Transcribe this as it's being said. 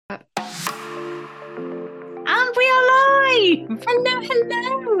Hello,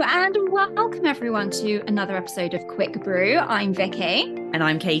 hello, and welcome everyone to another episode of Quick Brew. I'm Vicky. And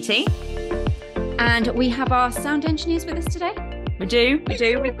I'm Katie. And we have our sound engineers with us today. We do.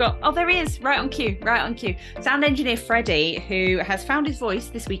 We've got, there he is, right on cue. Sound engineer Freddie, who has found his voice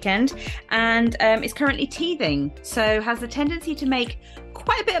this weekend and is currently teething. So has the tendency to make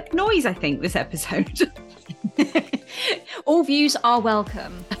quite a bit of noise, I think, this episode. All views are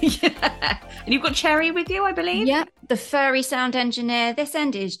welcome. Yeah. And you've got Cherry with you, I believe? Yep, the furry sound engineer. This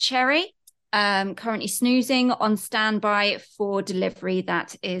end is Cherry, currently snoozing on standby for delivery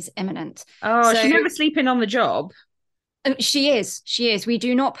that is imminent. Oh, she's never sleeping on the job. She is. We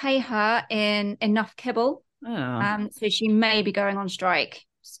do not pay her in enough kibble. Oh. So she may be going on strike.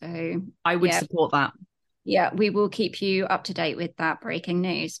 So I would support that. Yeah, we will keep you up to date with that breaking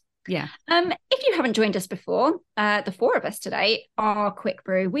news. Yeah. If you haven't joined us before, the four of us today are Quick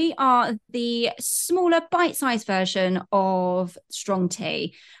Brew. We are the smaller bite-sized version of strong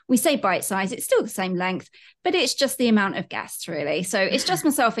tea. We say bite-sized, it's still the same length, but it's just the amount of guests, really. So it's just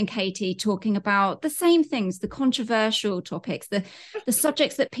myself and Katie talking about the same things, the controversial topics, the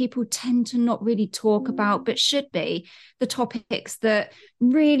subjects that people tend to not really talk about, but should be, the topics that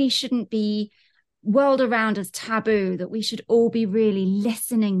really shouldn't be whirled around as taboo, that we should all be really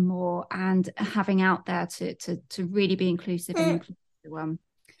listening more and having out there to really be inclusive and include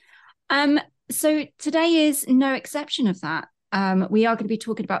everyone. So today is no exception of that. We are going to be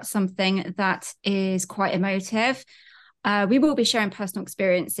talking about something that is quite emotive. We will be sharing personal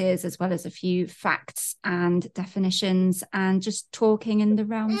experiences as well as a few facts and definitions and just talking in the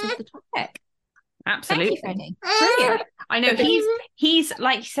realms of the topic. Absolutely. Thank you, Freddie. Brilliant. I know he's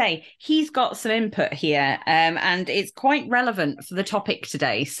like you say, he's got some input here, and it's quite relevant for the topic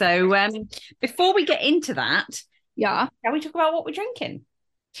today. So before we get into that, shall we talk about what we're drinking?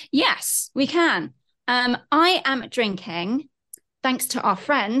 Yes, we can. I am drinking, thanks to our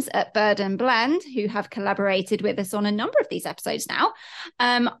friends at Bird and Blend, who have collaborated with us on a number of these episodes now.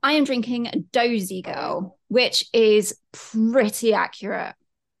 I am drinking Dozy Girl, which is pretty accurate.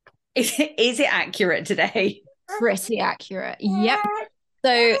 Is it accurate today? Pretty accurate. Yep.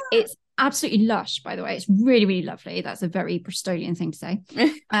 So it's absolutely lush, by the way. It's really, really lovely. That's a very Bristolian thing to say.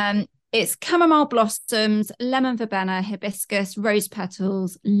 It's chamomile blossoms, lemon verbena, hibiscus, rose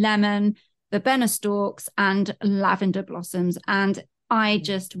petals, lemon, verbena stalks, and lavender blossoms. And I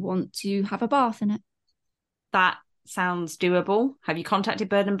just want to have a bath in it. That sounds doable. Have you contacted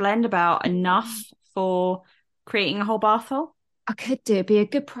Bird and Blend about enough for creating a whole bath full? I could do. It'd be a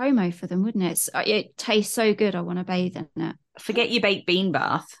good promo for them, wouldn't it? It tastes so good. I want to bathe in it. Forget your baked bean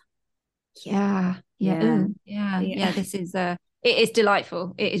bath. Yeah. This is it is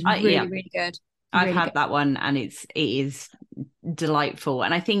delightful. It is really, really good. I've had that one, and it is delightful.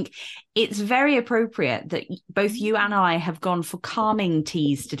 And I think it's very appropriate that both you and I have gone for calming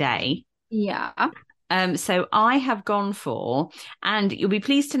teas today. Yeah. So I have gone for, and you'll be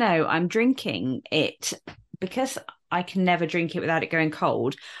pleased to know, I'm drinking it because I can never drink it without it going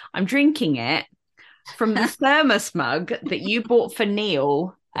cold. I'm drinking it from the thermos mug that you bought for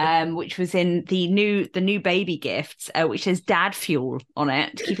Neil, which was in the new baby gifts, which says Dad Fuel on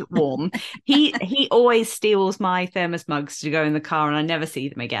it to keep it warm. He always steals my thermos mugs to go in the car, and I never see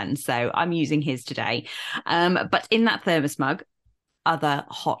them again. So I'm using his today. But in that thermos mug, other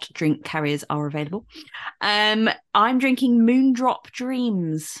hot drink carriers are available. I'm drinking Moondrop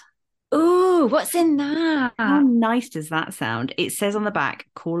Dreams. Ooh, what's in that? How nice does that sound? It says on the back,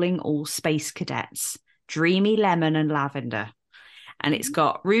 calling all space cadets, dreamy lemon and lavender. And it's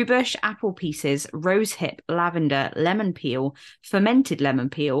got rhubarb, apple pieces, rosehip, lavender, lemon peel, fermented lemon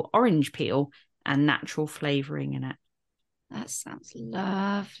peel, orange peel, and natural flavouring in it. That sounds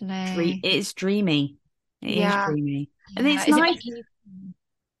lovely. It's dreamy. It is dreamy. And it's nice.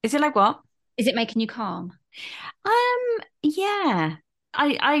 Is it like what? Is it making you calm? Yeah.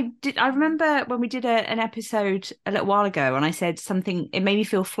 I remember when we did an episode a little while ago, and I said something, it made me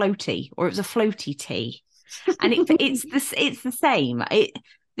feel floaty, or it was a floaty tea. And it's the same.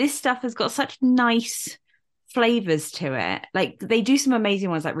 This stuff has got such nice flavors to it. Like, they do some amazing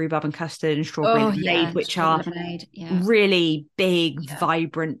ones like rhubarb and custard and strawberry lemonade, which are really big,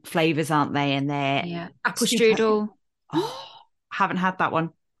 vibrant flavors, aren't they? And they're apple strudel. Oh, haven't had that one,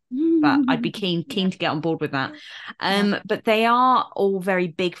 but I'd be keen to get on board with that. But they are all very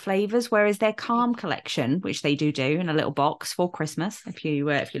big flavors, whereas their Calm collection, which they do in a little box for Christmas, if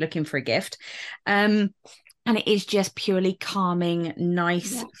you're looking for a gift, and it is just purely calming,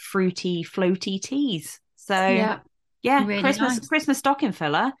 nice, fruity, floaty teas. So really Christmas stocking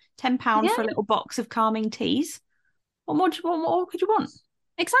filler, £10 for a little box of calming teas. What more could you want?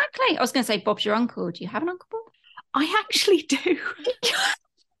 Exactly. I was going to say Bob's your uncle. Do you have an Uncle Bob? I actually do.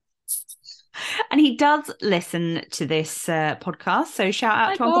 And he does listen to this podcast. So shout out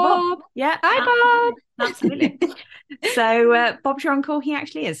Hi, to Uncle Bob. Bob. Yeah, Hi, absolutely. Bob. So Bob's your uncle. He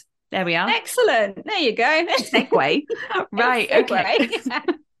actually is. There we are. Excellent. There you go. Segue. Right. Okay.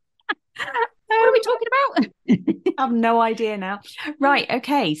 Segue. What are we talking about? I have no idea now. Right.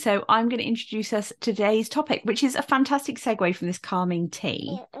 Okay. So I'm going to introduce us to today's topic, which is a fantastic segue from this calming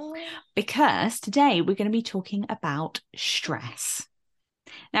tea, because today we're going to be talking about stress.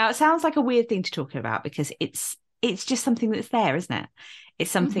 Now, it sounds like a weird thing to talk about because it's just something that's there, isn't it?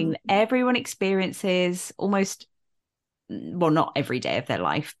 It's something that everyone experiences almost, well, not every day of their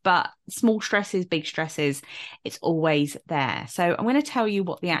life, but small stresses, big stresses, it's always there. So I'm going to tell you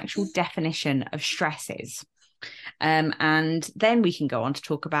what the actual definition of stress is. And then we can go on to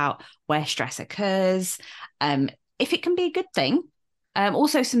talk about where stress occurs, if it can be a good thing,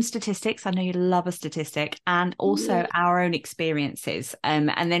 also some statistics. I know you love a statistic, and also our own experiences.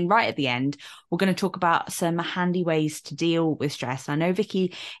 And then right at the end, we're going to talk about some handy ways to deal with stress. I know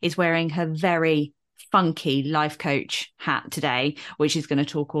Vicky is wearing her very funky life coach hat today, which is going to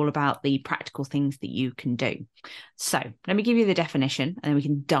talk all about the practical things that you can do. So let me give you the definition and then we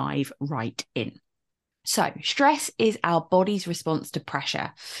can dive right in. So, stress is our body's response to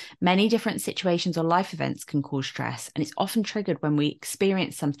pressure. Many different situations or life events can cause stress, and it's often triggered when we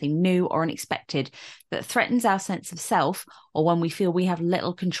experience something new or unexpected that threatens our sense of self, or when we feel we have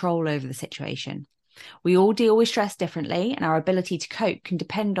little control over the situation. We all deal with stress differently, and our ability to cope can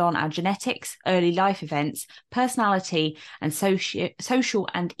depend on our genetics, early life events, personality, and social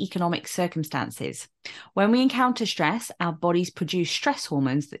and economic circumstances. When we encounter stress, our bodies produce stress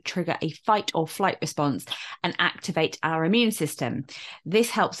hormones that trigger a fight or flight response and activate our immune system. This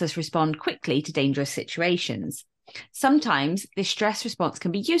helps us respond quickly to dangerous situations. Sometimes this stress response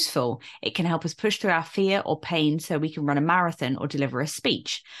can be useful. It can help us push through our fear or pain so we can run a marathon or deliver a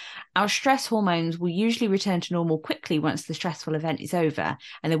speech. Our stress hormones will usually return to normal quickly once the stressful event is over,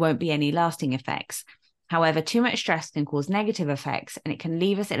 and there won't be any lasting effects. However, too much stress can cause negative effects, and it can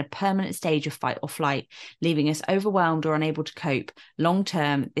leave us in a permanent stage of fight or flight, leaving us overwhelmed or unable to cope. Long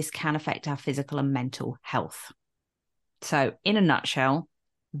term, this can affect our physical and mental health. So, in a nutshell,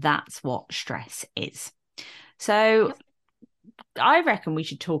 that's what stress is. So I reckon we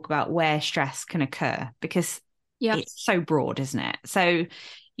should talk about where stress can occur, because it's so broad, isn't it? So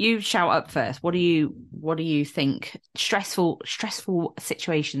you shout up first. What do you think stressful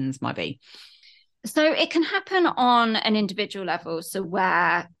situations might be? So it can happen on an individual level. So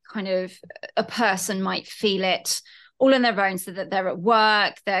where kind of a person might feel it all on their own, so that they're at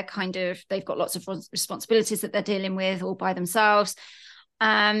work, they've got lots of responsibilities that they're dealing with all by themselves.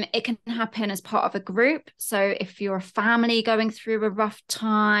 It can happen as part of a group. So if you're a family going through a rough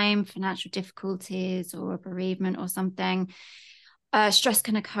time, financial difficulties or a bereavement or something, stress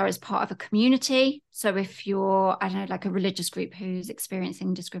can occur as part of a community. So if you're, I don't know, like a religious group who's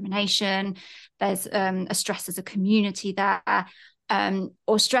experiencing discrimination, there's a stress as a community there,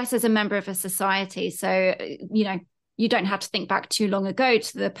 or stress as a member of a society. So, you don't have to think back too long ago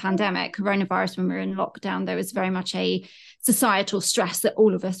to the pandemic, coronavirus, when we were in lockdown. There was very much a societal stress that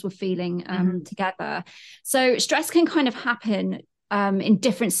all of us were feeling together. So stress can kind of happen in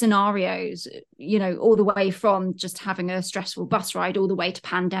different scenarios, all the way from just having a stressful bus ride all the way to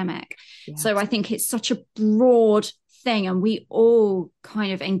pandemic. Yeah. So I think it's such a broad thing, and we all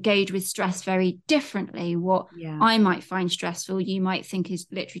kind of engage with stress very differently. What I might find stressful, you might think is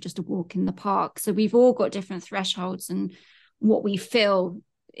literally just a walk in the park. So we've all got different thresholds and what we feel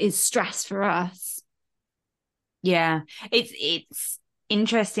is stress for us. Yeah, it's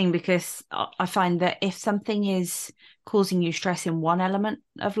interesting because I find that if something is causing you stress in one element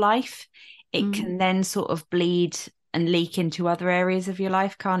of life, it can then sort of bleed and leak into other areas of your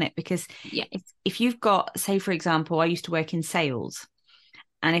life, can't it? Because if you've got, say, for example, I used to work in sales,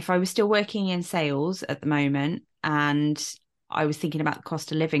 and if I was still working in sales at the moment and I was thinking about the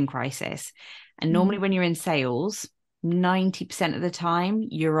cost of living crisis, and normally when you're in sales, 90% of the time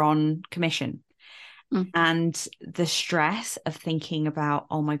you're on commission. And the stress of thinking about,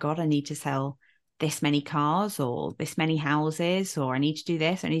 oh my God, I need to sell this many cars or this many houses, or I need to do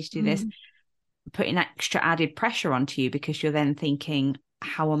this, I need to do this, putting extra added pressure onto you, because you're then thinking,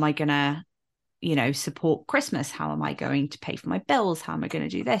 how am I going to, support Christmas? How am I going to pay for my bills? How am I going to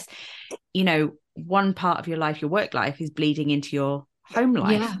do this? One part of your life, your work life, is bleeding into your home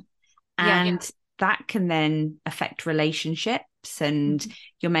life. And that can then affect relationships and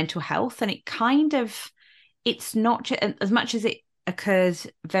your mental health. And it's not just, as much as it occurs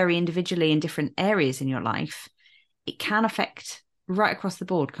very individually in different areas in your life, it can affect right across the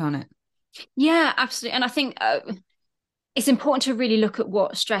board, can't it? Yeah, absolutely. And I think it's important to really look at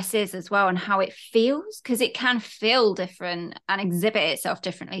what stress is as well and how it feels, because it can feel different and exhibit itself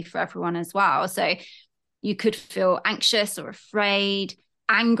differently for everyone as well. So you could feel anxious or afraid,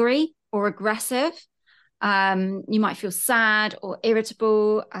 angry or aggressive. You might feel sad or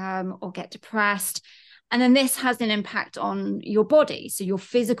irritable, or get depressed. And then this has an impact on your body. So your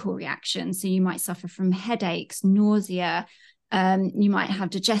physical reactions. So you might suffer from headaches, nausea. You might have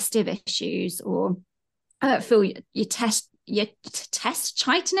digestive issues, or feel your chest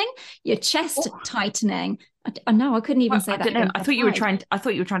tightening, your chest Oh, tightening. I know I couldn't even well, say I that don't know. again. I thought you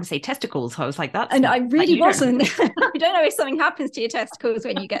were trying to say testicles. I was like, that's And not I like really you don't. wasn't. I don't know if something happens to your testicles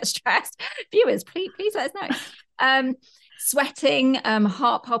when you get stressed. Viewers, please let us know. Sweating,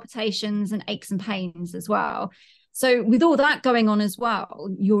 heart palpitations, and aches and pains as well. So with all that going on as well,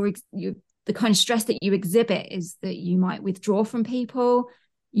 the kind of stress that you exhibit is that you might withdraw from people,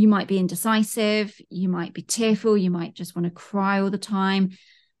 you might be indecisive, you might be tearful, you might just want to cry all the time.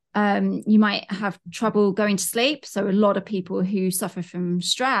 You might have trouble going to sleep. So a lot of people who suffer from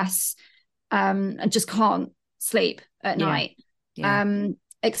stress and just can't sleep at Yeah, night, yeah,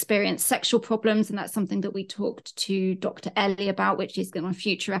 experience sexual problems. And that's something that we talked to Dr. Ellie about, which is on a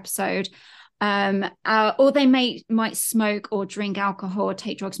future episode. Or they might smoke or drink alcohol or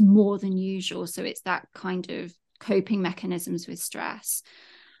take drugs more than usual. So it's that kind of coping mechanisms with stress.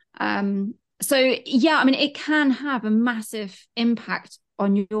 So yeah, I mean, it can have a massive impact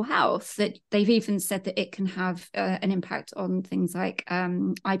on your health. That they've even said that it can have an impact on things like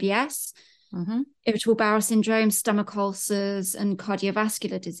IBS, mm-hmm. irritable bowel syndrome, stomach ulcers, and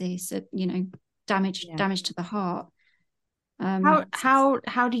cardiovascular disease. So, Yeah. damage to the heart.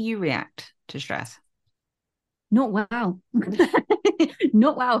 How do you react to stress? Not well.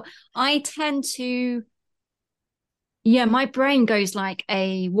 Not well. I tend to, yeah, my brain goes like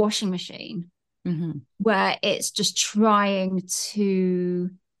a washing machine Mm-hmm. where it's just trying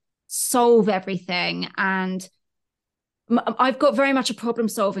to solve everything. And I've got very much a problem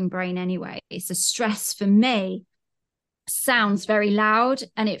solving brain anyway. So stress for me sounds very loud,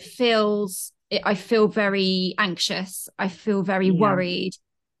 and I feel very anxious. I feel very Yeah. worried.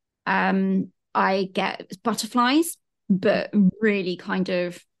 I get butterflies, but really kind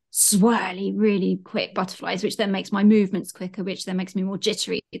of swirly, really quick butterflies, which then makes my movements quicker, which then makes me more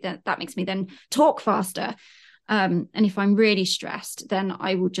jittery. That makes me then talk faster. And if I'm really stressed, then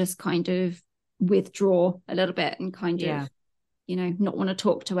I will just kind of withdraw a little bit and kind Yeah. of, not want to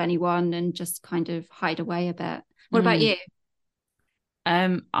talk to anyone and just kind of hide away a bit. What about Mm.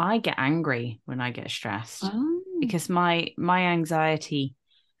 you? I get angry when I get stressed Oh. because my anxiety,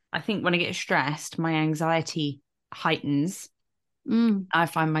 I think when I get stressed, my anxiety heightens. Mm. I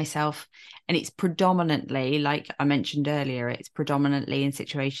find myself, and it's predominantly, like I mentioned earlier, it's predominantly in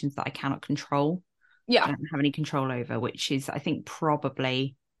situations that I cannot control. I Yeah. don't have any control over, which is, I think,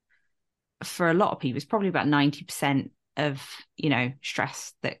 probably for a lot of people, it's probably about 90% of,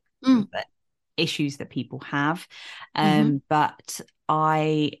 stress Mm. that issues that people have. Mm-hmm. But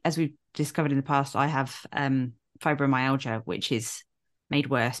as we've discovered in the past, I have fibromyalgia, which is made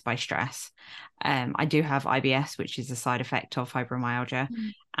worse by stress. I do have IBS, which is a side effect of fibromyalgia,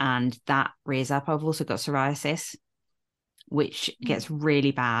 Mm. and that rears up. I've also got psoriasis, which gets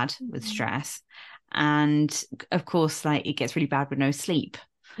really bad with Mm. stress. And of course, like it gets really bad with no sleep.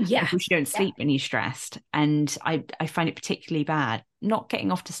 Yeah. Of course, you don't Yeah. sleep when you're stressed. And I find it particularly bad not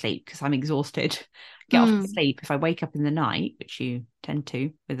getting off to sleep because I'm exhausted. Get off to Mm. sleep. If I wake up in the night, which you tend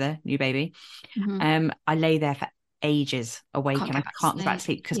to with a new baby, Mm-hmm. I lay there for ages awake Can't and I get back to can't get back to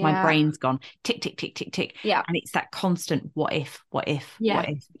sleep. sleep because my Yeah. brain's gone tick, tick, tick, tick, tick. Yeah. And it's that constant what if, what if, Yeah. what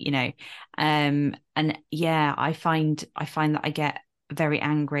if, And yeah, I find that I get very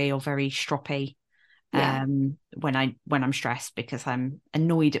angry or very stroppy Yeah. when I'm stressed because I'm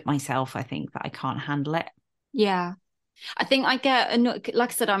annoyed at myself. I think that I can't handle it. Yeah. I think I get,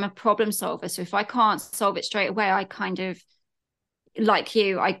 like I said, I'm a problem solver. So if I can't solve it straight away, I kind of, like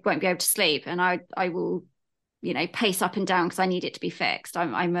you, I won't be able to sleep, and I will, pace up and down because I need it to be fixed.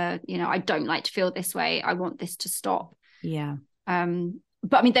 I'm I don't like to feel this way. I want this to stop. Yeah.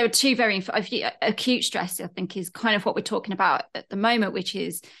 But I mean, there are two very acute stress, I think, is kind of what we're talking about at the moment, which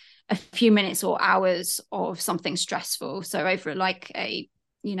is a few minutes or hours of something stressful. So over like a,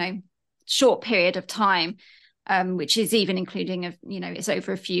 short period of time, which is even including it's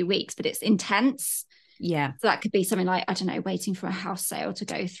over a few weeks, but it's intense. Yeah. So that could be something like, I don't know, waiting for a house sale to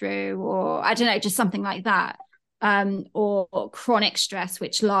go through, or I don't know, just something like that. Or chronic stress,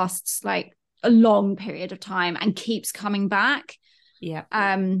 which lasts like a long period of time and keeps coming back. Yeah.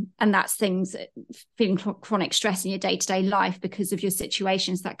 And that's things, feeling chronic stress in your day-to-day life because of your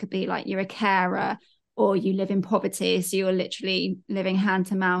situations. That could be like you're a carer or you live in poverty, so you're literally living hand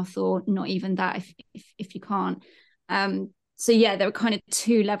to mouth, or not even that if you can't. So yeah, there are kind of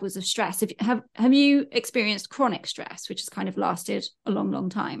two levels of stress. Have you experienced chronic stress, which has kind of lasted a long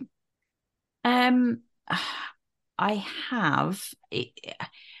time? I have.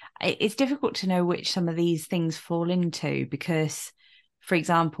 It's difficult to know which some of these things fall into because, for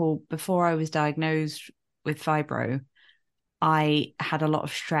example, before I was diagnosed with fibro, I had a lot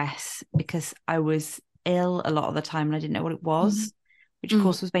of stress because I was ill a lot of the time and I didn't know what it was, which of Mm.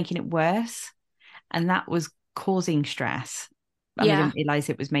 course was making it worse. And that was causing stress. And I Yeah. didn't realize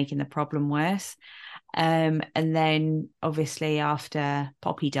it was making the problem worse. And then obviously after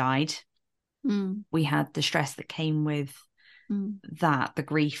Poppy died, Mm. we had the stress that came with Mm. that, the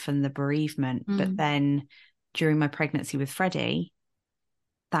grief and the bereavement. But Mm. then during my pregnancy with Freddie,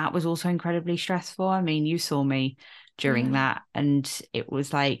 that was also incredibly stressful. I mean, you saw me during Yeah. that, and it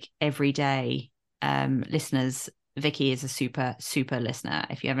was like every day. Listeners, Vicky is a super listener.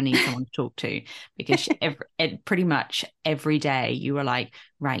 If you ever need someone to talk to, because pretty much every day you were like,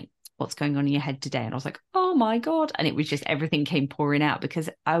 right, what's going on in your head today? And I was like, oh my God. And it was just everything came pouring out because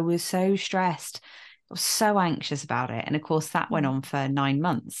I was so stressed. I was so anxious about it. And of course, that went on for 9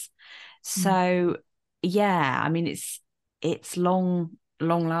 months. Mm. So yeah, I mean, it's long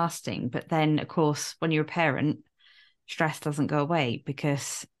lasting, but then of course when you're a parent, stress doesn't go away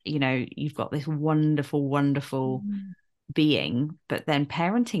because you've got this wonderful Mm. being, but then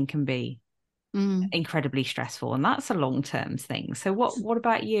parenting can be Mm. incredibly stressful, and that's a long-term thing. So what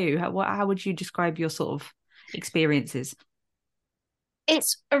about you? How would you describe your sort of experiences?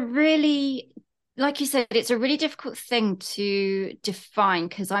 It's a really, like you said, it's a really difficult thing to define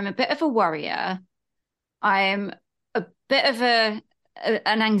because I'm a bit of a worrier. I'm a bit of an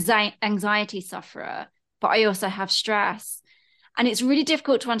anxiety sufferer, but I also have stress. And it's really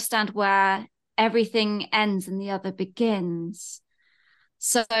difficult to understand where everything ends and the other begins.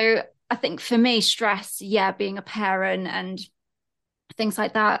 So I think for me, stress, yeah, being a parent and things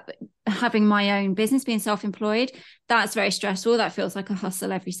like that, having my own business, being self-employed, that's very stressful. That feels like a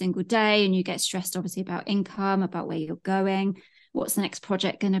hustle every single day. And you get stressed, obviously, about income, about where you're going, what's the next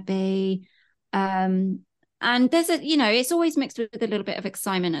project going to be. And there's it's always mixed with a little bit of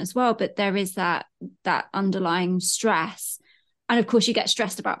excitement as well, but there is that underlying stress. And of course, you get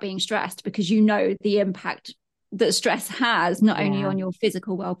stressed about being stressed because you know the impact that stress has, not only Yeah. on your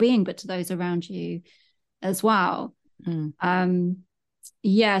physical well-being, but to those around you as well. Mm. Um,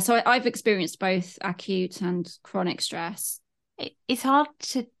 yeah, so I've experienced both acute and chronic stress. It's hard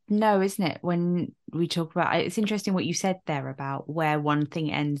to know, isn't it, when we talk about it's interesting what you said there about where one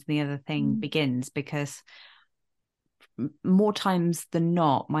thing ends and the other thing Mm. begins, because more times than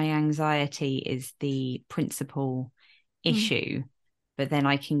not, my anxiety is the principal Mm. issue. But then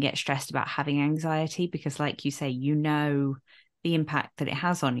I can get stressed about having anxiety because, like you say, the impact that it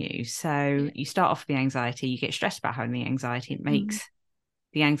has on you. So Yeah. you start off with the anxiety, you get stressed about having the anxiety, it Mm. makes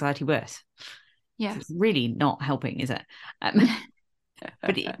the anxiety worse. Yeah. So it's really not helping, is it?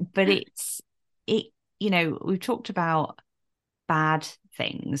 But it, we've talked about bad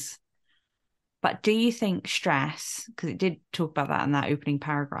things. But do you think stress, because it did talk about that in that opening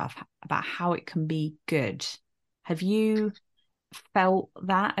paragraph, about how it can be good? Have you felt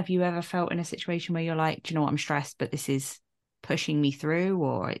that? Have you ever felt in a situation where you're like, do you know what, I'm stressed, but this is pushing me through,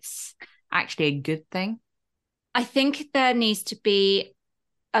 or it's actually a good thing? I think there needs to be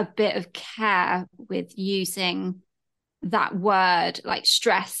a bit of care with using that word like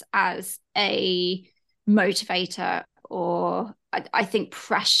stress as a motivator, or I think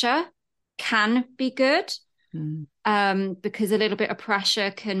pressure can be good. Mm. Because a little bit of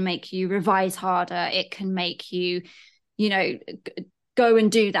pressure can make you revise harder. It can make you, go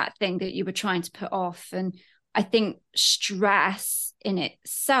and do that thing that you were trying to put off. And I think stress in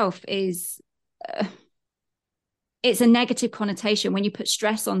itself it's a negative connotation. When you put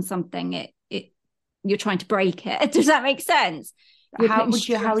stress on something, it you're trying to break it. Does that make sense? You're How putting would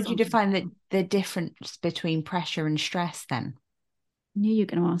you how stress would you on define something. the difference between pressure and stress then? I knew you were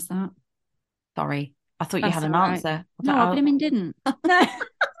going to ask that. Sorry, I thought you had That's an all right. answer. I was like, No, I oh, blooming didn't. no.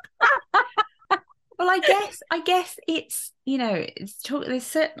 Well, I guess it's there's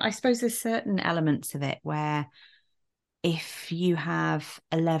certain, I suppose there's certain elements of it where if you have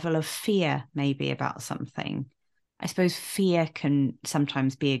a level of fear maybe about something, I suppose fear can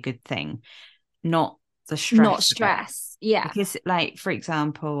sometimes be a good thing, not the Not stress of it. stress. Yeah. Because, like, for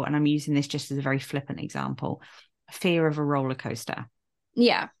example, and I'm using this just as a very flippant example, fear of a roller coaster.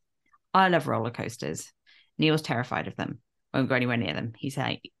 Yeah. I love roller coasters. Neil's terrified of them. won't go anywhere near them. He's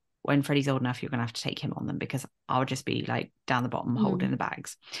like, when Freddie's old enough, you're going to have to take him on them because I'll just be like down the bottom holding the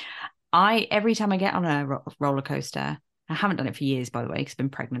bags. Every time I get on a roller coaster, I haven't done it for years, by the way, because I've been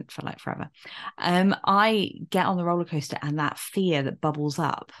pregnant for like forever. I get on the roller coaster and that fear that bubbles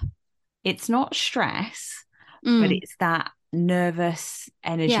up, it's not stress, but it's that nervous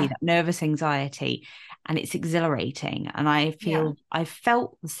energy, that nervous anxiety, and it's exhilarating. And I feel I've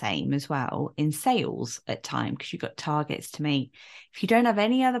felt the same as well in sales at times, because you've got targets to meet. If you don't have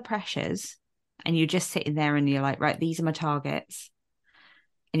any other pressures and you're just sitting there and you're like, right, these are my targets,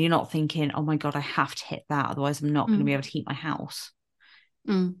 and you're not thinking, oh my God, I have to hit that, otherwise I'm not going to be able to heat my house.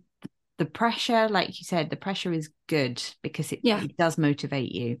 The pressure, like you said, the pressure is good because it does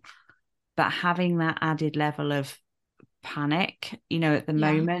motivate you. But having that added level of panic, at the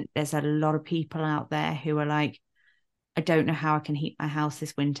moment, there's a lot of people out there who are like, I don't know how I can heat my house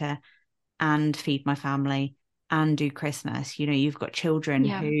this winter and feed my family and do Christmas. You've got children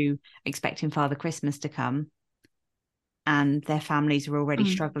who are expecting Father Christmas to come, and their families are already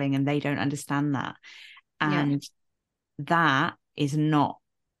struggling, and they don't understand that. And that is not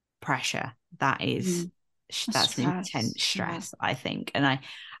pressure. That is that's intense stress, I think. And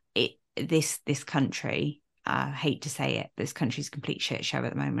this country, I hate to say it, this country's a complete shit show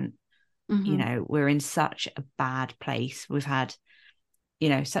at the moment. We're in such a bad place. We've had,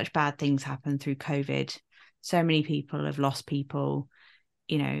 such bad things happen through COVID. So many people have lost people.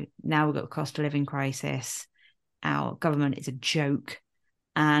 Now we've got a cost of living crisis. Our government is a joke,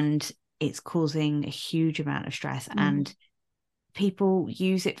 and it's causing a huge amount of stress. And people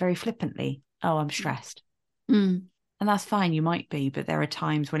use it very flippantly. Oh, I'm stressed. And that's fine, you might be, but there are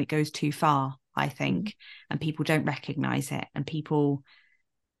times when it goes too far, I think, and people don't recognize it, and people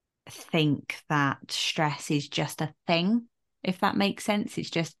think that stress is just a thing, if that makes sense. It's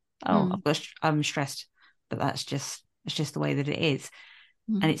just, I'm stressed, but it's just the way that it is.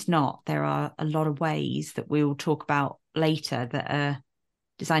 And it's not. There are a lot of ways that we will talk about later that are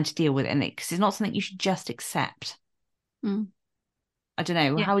designed to deal with it, because it's not something you should just accept. I don't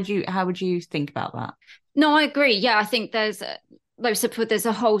know. How would you think about that? No, I agree. Yeah, I think there's like I said before, there's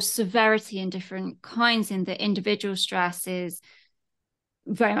a whole severity in different kinds. In the individual stress is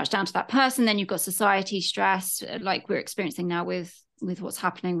very much down to that person. Then you've got society stress, like we're experiencing now with what's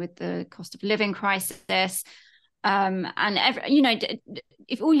happening with the cost of living crisis. And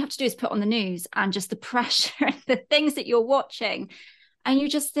if all you have to do is put on the news and just the pressure, the things that you're watching, and you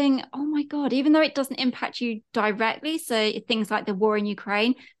just think, oh my God, even though it doesn't impact you directly, so things like the war in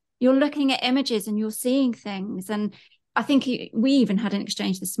Ukraine, you're looking at images and you're seeing things. And I think we even had an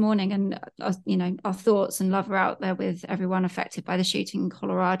exchange this morning, and our thoughts and love are out there with everyone affected by the shooting in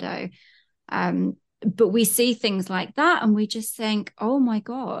Colorado. But we see things like that and we just think, oh my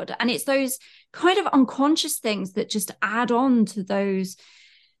God. And it's those kind of unconscious things that just add on to those,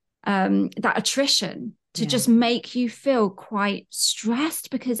 that attrition to just make you feel quite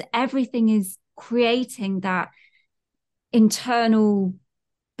stressed, because everything is creating that internal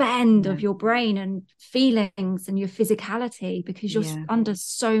bend of your brain and feelings and your physicality, because you're under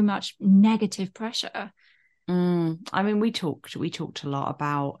so much negative pressure. I mean, we talked a lot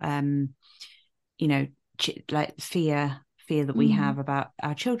about like fear that we have about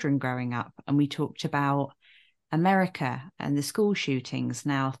our children growing up, and we talked about America and the school shootings.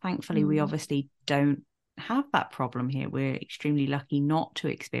 Now, thankfully, we obviously don't have that problem here. We're extremely lucky not to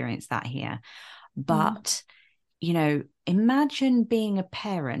experience that here. But imagine being a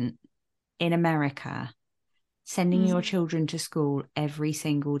parent in America, sending your children to school every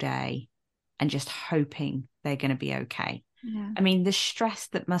single day and just hoping they're going to be okay. I mean, the stress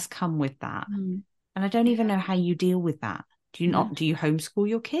that must come with that. And I don't even know how you deal with that. Do you homeschool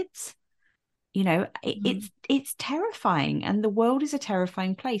your kids? It's terrifying, and the world is a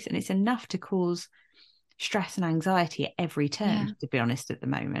terrifying place, and it's enough to cause stress and anxiety at every turn, to be honest. At the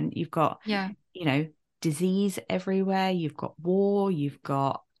moment, you've got disease everywhere, you've got war, you've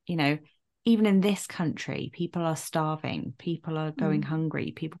got even in this country, people are starving, people are going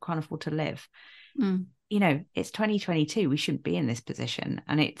hungry, people can't afford to live. It's 2022, we shouldn't be in this position.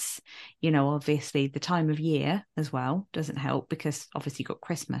 And it's obviously the time of year as well doesn't help, because obviously you've got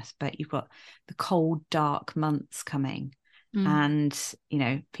Christmas, but you've got the cold, dark months coming, and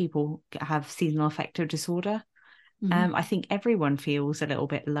people have seasonal affective disorder. I think everyone feels a little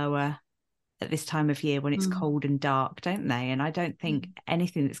bit lower at this time of year when it's cold and dark, don't they? And I don't think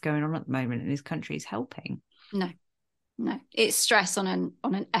anything that's going on at the moment in this country is helping. No, it's stress on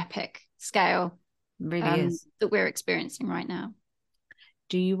an epic scale. Really is. That we're experiencing right now.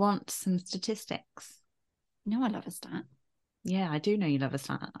 Do you want some statistics? No, I love a stat. Yeah, I do know you love a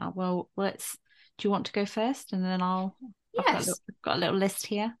stat. Well, do you want to go first, and then I'll Yes. I've got a little list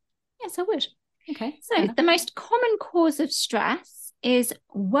here. Yes, I would. Okay. So the most common cause of stress is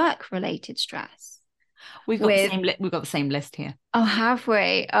work-related stress. With We've got the same list here. Oh, have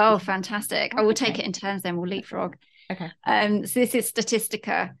we? Oh, fantastic. I That's will take okay. it in turns then. We'll leapfrog. Okay. So this is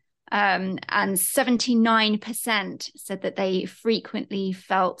Statistica. And 79% said that they frequently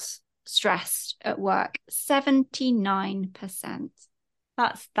felt stressed at work. 79%.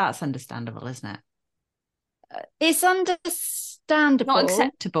 That's understandable, isn't it? It's Not understandable,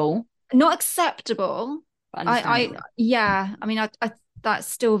 acceptable, not acceptable. but I understandable. yeah, I mean, I that's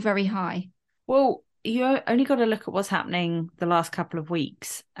still very high. Well, you only got to look at what's happening the last couple of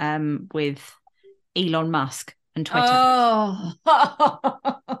weeks with Elon Musk and Twitter.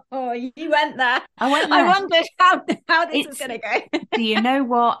 Oh, you went there. I went I there. wondered how this was It's, going to go. do you know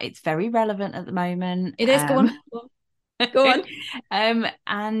what? It's very relevant at the moment. It is. Go on. Go on.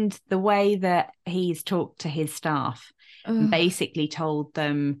 And the way that he's talked to his staff and Oh, basically told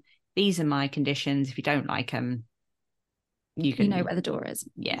them, these are my conditions. If you don't like them, you you know can, where the door is.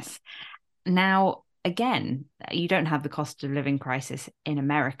 yes. Now, again, you don't have the cost of living crisis in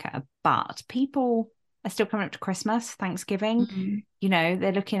America, but people are still coming up to Christmas, Thanksgiving. Mm. You know,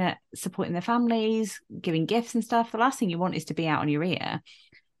 they're looking at supporting their families, giving gifts and stuff. The last thing you want is to be out on your ear.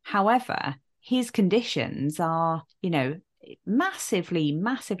 However, his conditions are, you know, massively,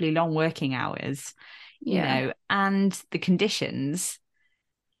 massively long working hours, you Yeah. know, and the conditions.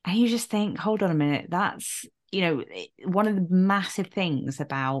 And you just think, hold on a minute, that's, you know, one of the massive things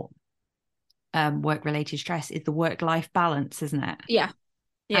about work-related stress is the work-life balance, isn't it? Yeah.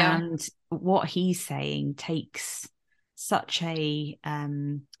 Yeah. And what he's saying takes such a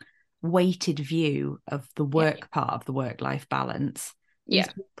weighted view of the Yeah. work part of the work-life balance. These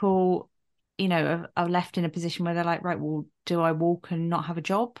Yeah. people, you know, are left in a position where they're like, right, well, do I walk and not have a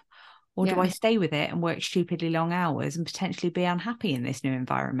job? Or do Yeah. I stay with it and work stupidly long hours and potentially be unhappy in this new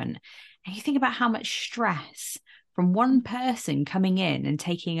environment? And you think about how much stress from one person coming in and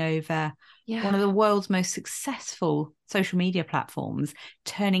taking over one Yeah. of the world's most successful social media platforms,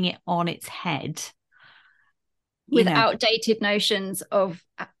 turning it on its head, you With know. outdated notions of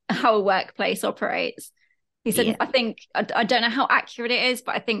how a workplace operates. He said, Yeah. I think, I don't know how accurate it is,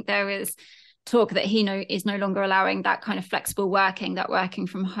 but I think there is talk that he is no longer allowing that kind of flexible working, that working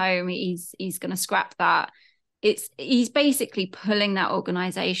from home. He's going to scrap that. He's basically pulling that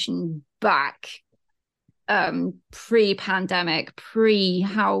organization back, pre-pandemic, pre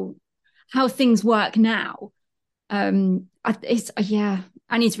how things work now. It's yeah,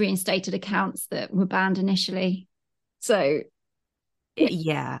 and he's reinstated accounts that were banned initially. So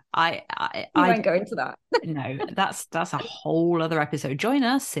Yeah, we I won't go into that. no, that's a whole other episode. Join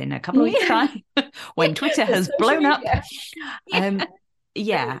us in a couple of weeks' Yeah. time when Twitter The has social blown up. media. Yeah.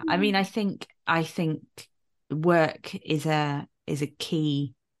 Yeah, I mean, I think work is a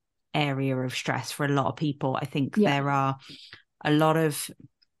key area of stress for a lot of people. I think Yeah. there are a lot of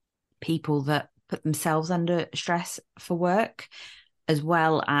people that put themselves under stress for work, as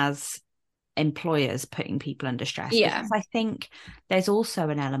well as employers putting people under stress, Yeah. because I think there's also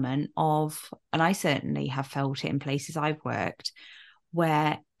an element of, and I certainly have felt it in places I've worked,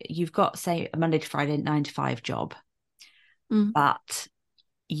 where you've got, say, a Monday to Friday 9 to 5 job, Mm. but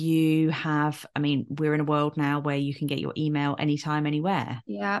you have, I mean, we're in a world now where you can get your email anytime, anywhere,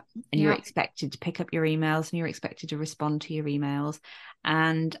 Yeah. and you're Yeah. expected to pick up your emails and you're expected to respond to your emails.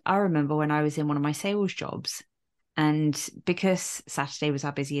 And I remember when I was in one of my sales jobs, and because Saturday was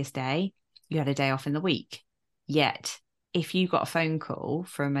our busiest day, you had a day off in the week. Yet, if you got a phone call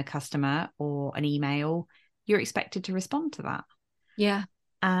from a customer or an email, you're expected to respond to that. Yeah.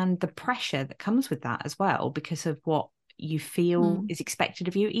 And the pressure that comes with that as well, because of what you feel Mm. is expected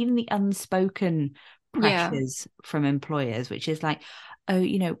of you, even the unspoken Yeah. pressures from employers, which is like, oh,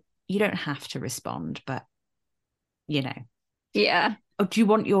 you know, you don't have to respond, but, you know, Yeah. oh, do you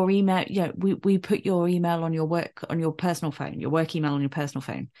want your email? You know, we put your email on your personal phone, your work email on your personal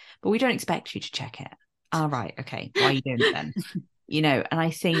phone, but we don't expect you to check it. All right, okay. Why are you doing it then? You know, and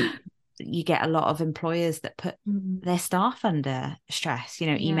I think you get a lot of employers that put Mm. their staff under stress, you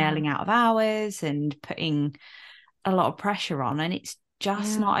know, Yeah. emailing out of hours and putting a lot of pressure on, and it's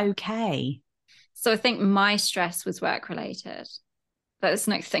just Yeah. not okay. So I think my stress was work related. Let's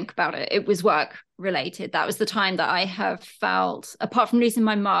not think about it. It was work related. That was the time that I have felt, apart from losing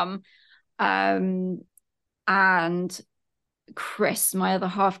my mum, and Chris, my other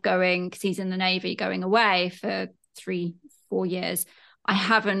half, going, because he's in the Navy, going away for 3-4 years. I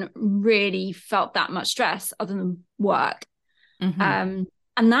haven't really felt that much stress other than work. Mm-hmm.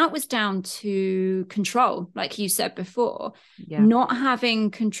 And that was down to control, like you said before, Yeah. not having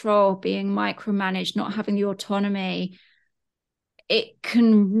control, being micromanaged, not having the autonomy. it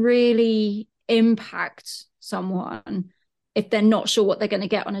can really impact someone if they're not sure what they're going to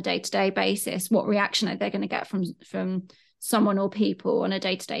get on a day-to-day basis, what reaction are they going to get from someone or people on a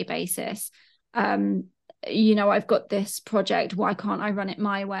day-to-day basis. I've got this project, why can't I run it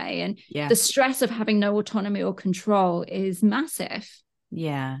my way? And Yeah. the stress of having no autonomy or control is massive.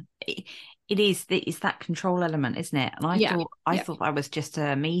 Yeah. It is. It's that control element, isn't it? And Yeah. I Yeah. thought that was just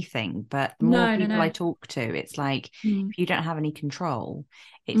a me thing, but the more No, no, people I no. talk to, it's like Mm. if you don't have any control,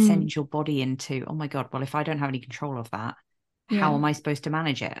 it Mm. sends your body into, oh my God, well, if I don't have any control of that, how Yeah. am I supposed to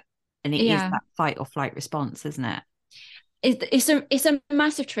manage it? And it is Yeah. that fight or flight response, isn't it? It's a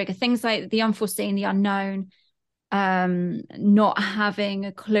massive trigger. Things like the unforeseen, the unknown, not having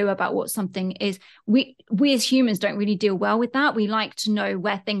a clue about what something is. We as humans don't really deal well with that. We like to know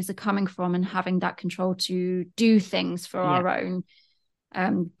where things are coming from and having that control to do things for Yeah. our own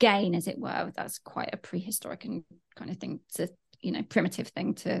gain, as it were. That's quite a prehistoric and kind of thing to, primitive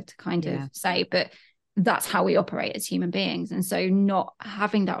thing to kind of Yeah. say, but that's how we operate as human beings. And so not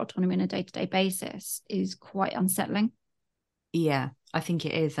having that autonomy on a day-to-day basis is quite unsettling. Yeah, I think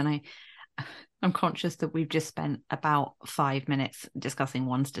it is. And I'm conscious that we've just spent about 5 minutes discussing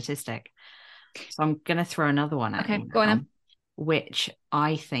one statistic. So I'm going to throw another one at Okay, you go on now, then. which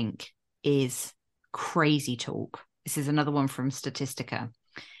I think is crazy talk. This is another one from Statistica.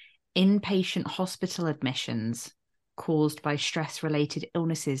 Inpatient hospital admissions caused by stress-related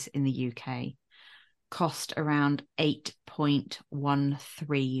illnesses in the UK cost around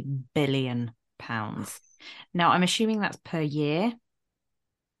 £8.13 billion. Now, I'm assuming that's per year.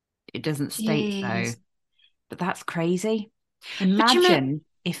 It doesn't state so, Jeez. but that's crazy. But you remember, Imagine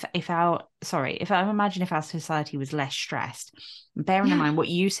if our sorry, if I imagine if our society was less stressed, bearing in yeah. mind what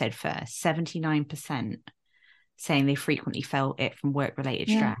you said first, 79% saying they frequently felt it from work-related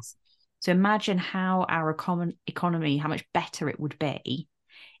Yeah. stress. So imagine how our economy, how much better it would be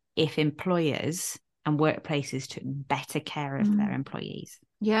if employers and workplaces took better care of their Mm. employees.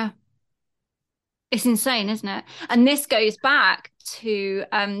 Yeah. It's insane, isn't it? And this goes back to do you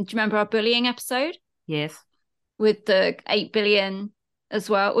remember our bullying episode Yes. with the 8 billion as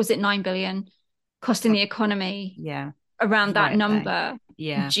well? Or was it 9 billion costing the economy Yeah. around You're that right there. number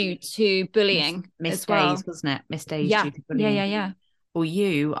Yeah. due to bullying Missed as days, well? wasn't it? Missed days Yeah. due to Yeah, yeah, bullying. yeah. Well,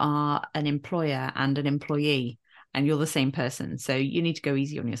 you are an employer and an employee, and you're the same person. So you need to go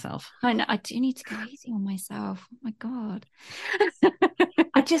easy on yourself. I know I do need to go easy on myself. Oh my God.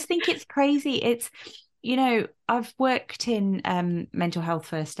 I just think it's crazy. I've worked in mental health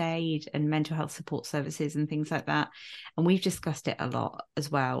first aid and mental health support services and things like that. And we've discussed it a lot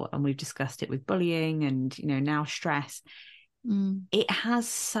as well. And we've discussed it with bullying and, now stress. Mm. It has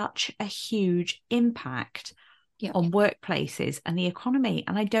such a huge impact Yeah. on workplaces and the economy.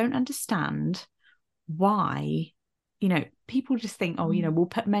 And I don't understand why, people just think, oh, Mm. we'll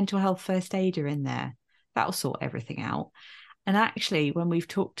put mental health first aider in there. That'll sort everything out. And actually, when we've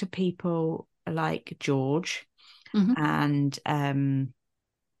talked to people like George Mm-hmm. and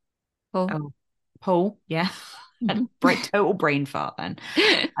Cool. Paul, yeah, a Mm-hmm. total brain fart then.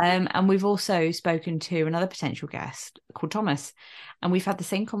 And we've also spoken to another potential guest called Thomas, and we've had the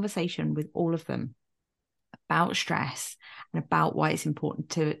same conversation with all of them about stress and about why it's important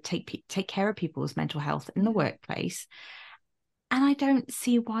to take care of people's mental health in the Yeah. workplace. And I don't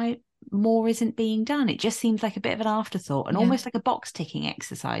see why more isn't being done. It just seems like a bit of an afterthought and Yeah. almost like a box ticking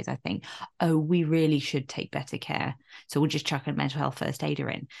exercise, I think. Oh, we really should take better care. So we'll just chuck a mental health first aider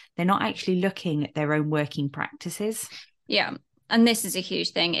in. They're not actually looking at their own working practices. Yeah. And this is a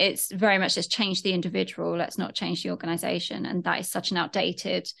huge thing. It's very much just change the individual. Let's not change the organization. And that is such an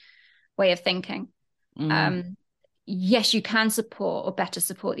outdated way of thinking. Mm, Um, yes, you can support or better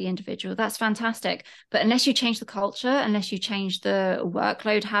support the individual. That's fantastic. But unless you change the culture, unless you change the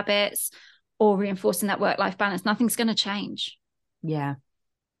workload habits or reinforcing that work-life balance, nothing's going to change. yeah.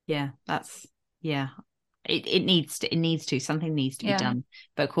 Yeah. Yeah. It needs to, something needs to be Yeah. done.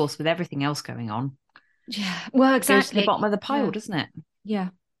 But of course, with everything else going on, Yeah. Well, it goes to the exactly. bottom of the pile, Yeah. doesn't it? Yeah.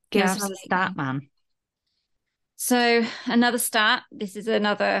 Give Yeah, us another stat, absolutely. man. So another stat, this is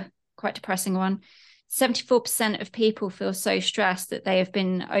another quite depressing one. 74% of people feel so stressed that they have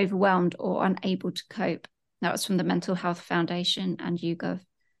been overwhelmed or unable to cope. That was from the Mental Health Foundation and YouGov.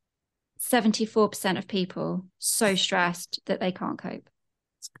 74% of people so stressed that they can't cope.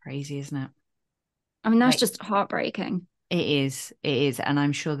 It's crazy, isn't it? I mean, that's Like, just heartbreaking. it is. And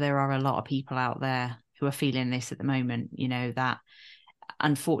I'm sure there are a lot of people out there who are feeling this at the moment, that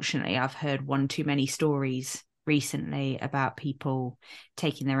unfortunately I've heard one too many stories recently about people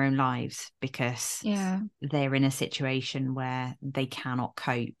taking their own lives because they're in a situation where they cannot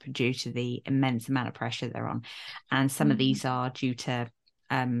cope due to the immense amount of pressure they're on. And some of these are due to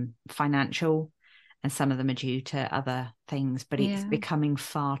financial, and some of them are due to other things, but it's becoming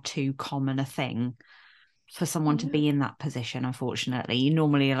far too common a thing for someone to be in that position. Unfortunately, you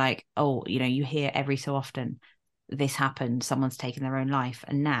normally are like, oh, you know, you hear every so often this happened, someone's taken their own life.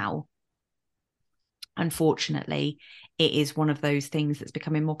 And now, unfortunately, it is one of those things that's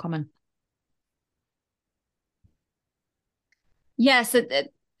becoming more common. Yeah, so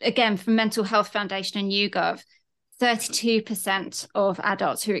again, from Mental Health Foundation and YouGov, 32% of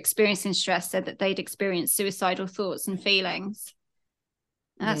adults who are experiencing stress said that they'd experienced suicidal thoughts and feelings.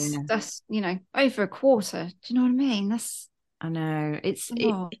 That's you know, over a quarter. Do you know what I mean? I know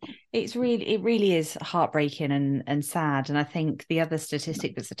it really is heartbreaking and sad. And I think the other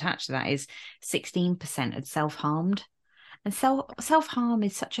statistic that's attached to that is 16% had self-harmed. And self-harm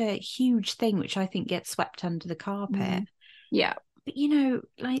is such a huge thing, which I think gets swept under the carpet. Yeah. But you know,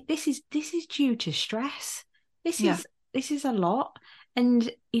 like this is due to stress. This is a lot.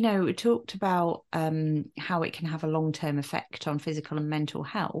 And you know, we talked about how it can have a long-term effect on physical and mental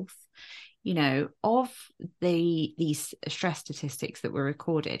health. You know, of these stress statistics that were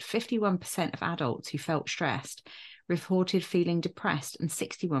recorded, 51% of adults who felt stressed reported feeling depressed and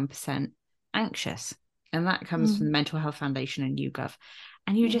 61% anxious. And that comes from the Mental Health Foundation and YouGov.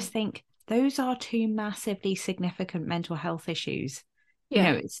 And you just think those are two massively significant mental health issues. You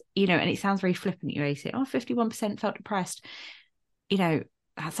know, it's, you know, and it sounds very flippant. You say, oh, 51% felt depressed. You know,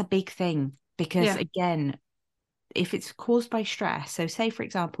 that's a big thing because again, if it's caused by stress, so say, for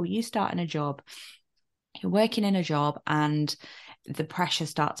example, you start in a job, you're working in a job and the pressure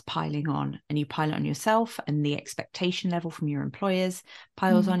starts piling on, and you pile it on yourself, and the expectation level from your employers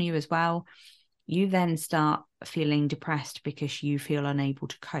piles on you as well. You then start feeling depressed because you feel unable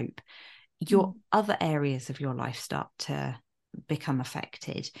to cope. Your other areas of your life start to become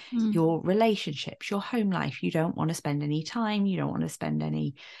affected. Your relationships, your home life, you don't want to spend any time, you don't want to spend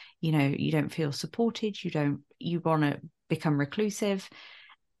any, you know, you don't feel supported, you want to become reclusive,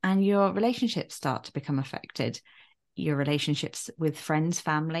 and your relationships start to become affected. Your relationships with friends,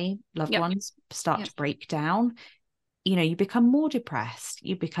 family, loved ones start to break down. You know, you become more depressed,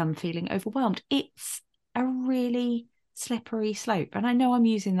 you become feeling overwhelmed. It's a really slippery slope. And I know I'm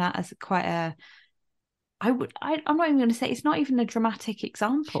using that as quite a, I'm not even going to say, it's not even a dramatic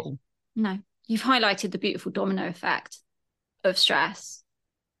example. No, you've highlighted the beautiful domino effect of stress.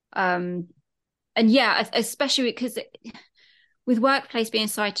 And yeah, especially because with workplace being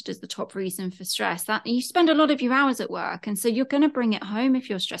cited as the top reason for stress, that you spend a lot of your hours at work. And so you're going to bring it home if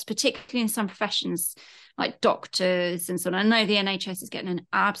you're stressed, particularly in some professions like doctors and so on. I know the NHS is getting an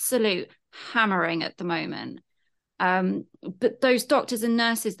absolute hammering at the moment. But those doctors and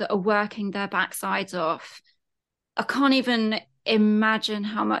nurses that are working their backsides off, I can't even imagine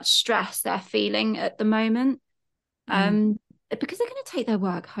how much stress they're feeling at the moment. Because they're going to take their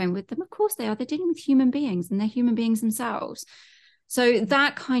work home with them. Of course they are. They're dealing with human beings, and they're human beings themselves. So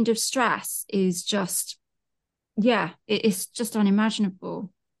that kind of stress is just, it's just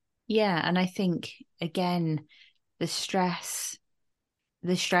unimaginable. Yeah. And I think, again, the stress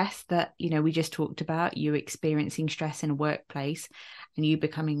that, you know, we just talked about, you experiencing stress in a workplace and you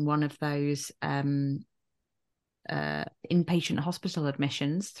becoming one of those inpatient hospital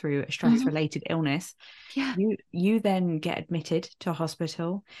admissions through a stress-related illness. You then get admitted to a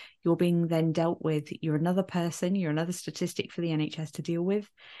hospital. You're being then dealt with. You're another person. You're another statistic for the NHS to deal with,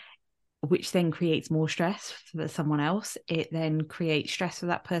 which then creates more stress for someone else. It then creates stress for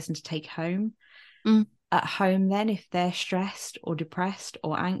that person to take home. At home, then, if they're stressed or depressed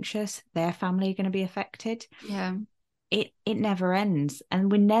or anxious, their family are going to be affected. It never ends. And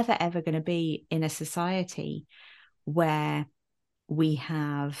we're never ever going to be in a society where we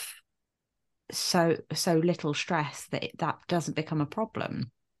have so little stress that that doesn't become a problem.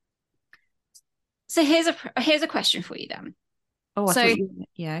 So here's a question for you then. Oh, I thought you,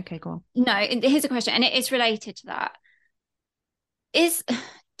 yeah, okay, go on. No, here's a question, and it is related to that.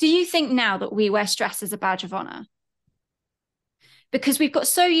 Do you think now that we wear stress as a badge of honor? Because we've got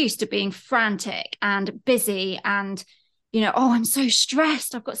so used to being frantic and busy and, you know, oh, I'm so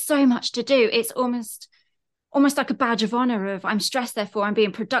stressed, I've got so much to do. It's almost like a badge of honor of I'm stressed, therefore I'm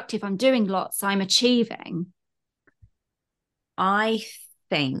being productive, I'm doing lots, I'm achieving. I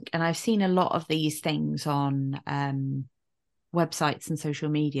think, and I've seen a lot of these things on websites and social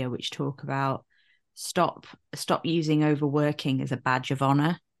media which talk about stop using overworking as a badge of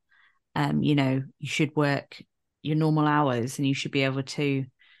honor. You know, you should work your normal hours and you should be able to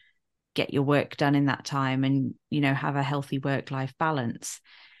get your work done in that time and, have a healthy work-life balance.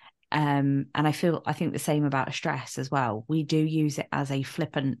 And I think the same about stress as well. We do use it as a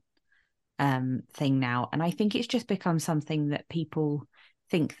flippant thing now. And I think it's just become something that people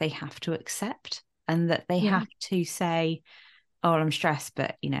think they have to accept, and that they have to say, oh, I'm stressed,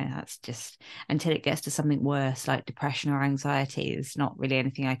 but that's just, until it gets to something worse like depression or anxiety, there's not really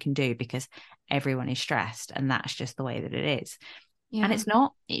anything I can do because everyone is stressed and that's just the way that it is. And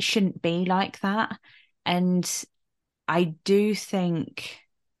it shouldn't be like that. And I do think,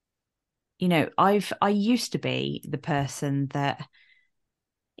 I used to be the person that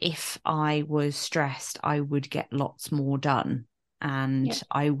if I was stressed, I would get lots more done and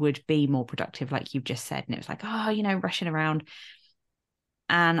I would be more productive, like you've just said. And it was like, rushing around.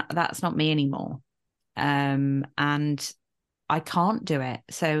 And that's not me anymore. And I can't do it.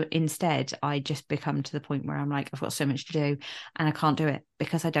 So instead, I just become to the point where I'm like, I've got so much to do and I can't do it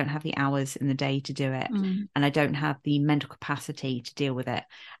because I don't have the hours in the day to do it. And I don't have the mental capacity to deal with it.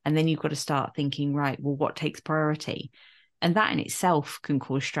 And then you've got to start thinking, right, well, what takes priority? And that in itself can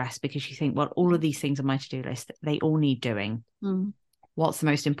cause stress because you think, well, all of these things on my to-do list, they all need doing. What's the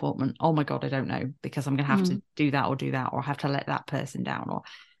most important? Oh my God, I don't know, because I'm going to have to do that or have to let that person down.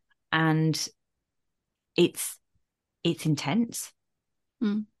 And it's intense.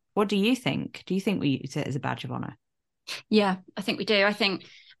 What do you think? Do you think we use it as a badge of honor? Yeah, I think we do. I think,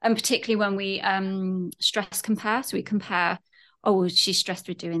 and particularly when we stress compare, so we compare, oh, well, she's stressed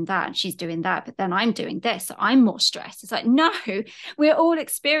with doing that and she's doing that, but then I'm doing this, so I'm more stressed. It's like, no, we're all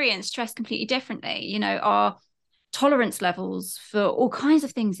experience stress completely differently. Our tolerance levels for all kinds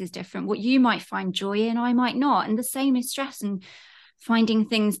of things is different. What you might find joy in, I might not. And the same is stress and finding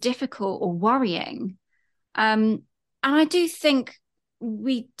things difficult or worrying. And I do think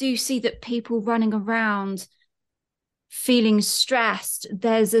we do see that people running around feeling stressed,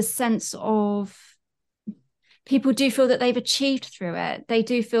 there's a sense of people do feel that they've achieved through it. They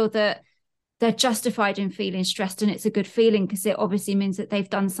do feel that they're justified in feeling stressed, and it's a good feeling because it obviously means that they've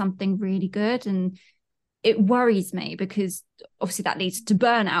done something really good. And it worries me because obviously that leads to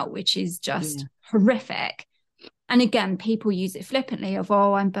burnout, which is just horrific. And again, people use it flippantly of,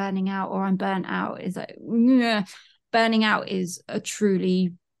 oh, I'm burning out or I'm burnt out. Is like, burning out is a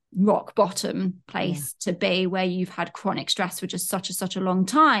truly rock bottom place to be, where you've had chronic stress for just such a long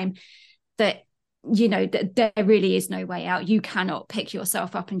time that, there really is no way out. You cannot pick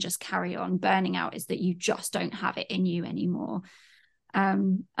yourself up and just carry on. Burning out is that you just don't have it in you anymore.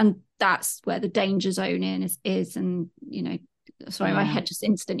 And that's where the danger zone is. And, sorry, my head just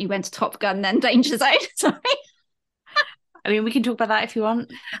instantly went to Top Gun, then danger zone. Sorry. I mean, we can talk about that if you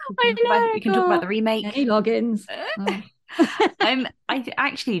want. We can talk about the remake. Any logins. I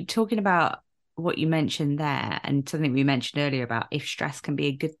actually, talking about what you mentioned there and something we mentioned earlier about if stress can be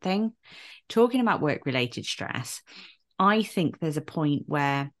a good thing, talking about work-related stress, I think there's a point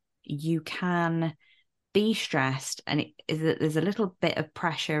where you can be stressed and there's a little bit of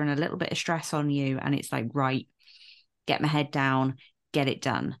pressure and a little bit of stress on you, and it's like, right, get my head down, get it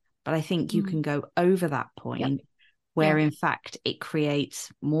done. But I think you can go over that point where in fact it creates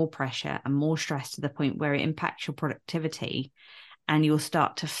more pressure and more stress to the point where it impacts your productivity, and you'll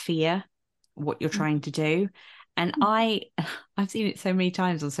start to fear what you're trying to do. And I've seen it so many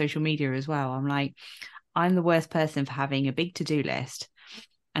times on social media as well. I'm like, I'm the worst person for having a big to-do list,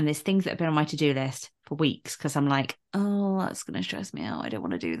 and there's things that have been on my to-do list for weeks because I'm like, oh, that's going to stress me out, I don't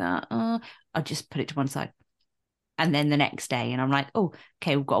want to do that. I'll just put it to one side. And then the next day, and I'm like, oh,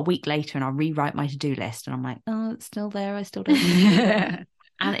 okay, we've got a week later, and I'll rewrite my to-do list. And I'm like, oh, it's still there. I still don't. And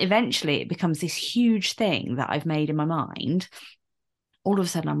eventually it becomes this huge thing that I've made in my mind. All of a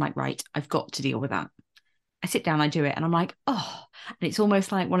sudden, I'm like, right, I've got to deal with that. I sit down, I do it, and I'm like, oh, and it's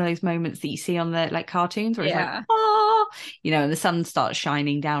almost like one of those moments that you see on the like cartoons where it's like, oh, and the sun starts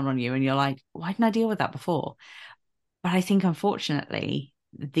shining down on you, and you're like, why didn't I deal with that before? But I think, unfortunately,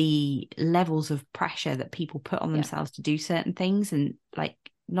 the levels of pressure that people put on themselves to do certain things, and like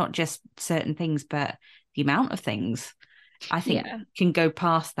not just certain things, but the amount of things, I think can go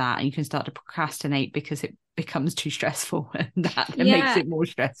past that, and you can start to procrastinate because it becomes too stressful, and that makes it more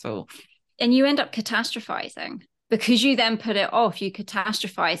stressful. And you end up catastrophizing because you then put it off. You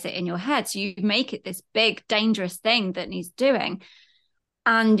catastrophize it in your head. So you make it this big, dangerous thing that needs doing.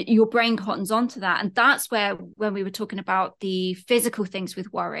 And your brain cottons onto that. And that's where, when we were talking about the physical things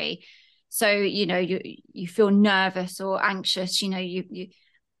with worry, so, you feel nervous or anxious, your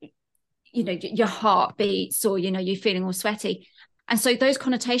heart beats, or, you're feeling all sweaty. And so those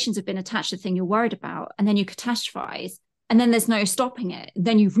connotations have been attached to the thing you're worried about. And then you catastrophize. and then there's no stopping it,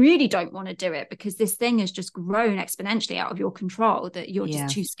 then you really don't want to do it because this thing has just grown exponentially out of your control that you're just Yeah.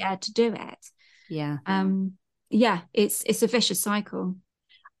 too scared to do it. Yeah. Yeah, it's a vicious cycle.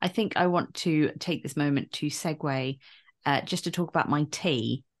 I think I want to take this moment to segue just to talk about my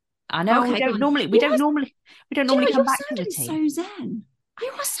tea. I know Okay, go on. we don't Do you normally know what? come You're back to the sounding tea. so zen.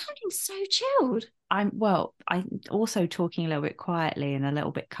 You are sounding so chilled. I'm also talking a little bit quietly and a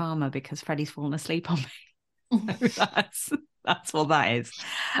little bit calmer because Freddie's fallen asleep on me. That's what that is.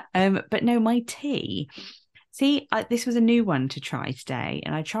 But no, my tea. See, this was a new one to try today,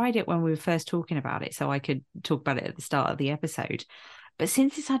 and I tried it when we were first talking about it, so I could talk about it at the start of the episode. But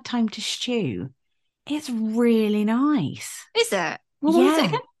since it's had time to stew, it's really nice. Is it? Well, what was it Yeah,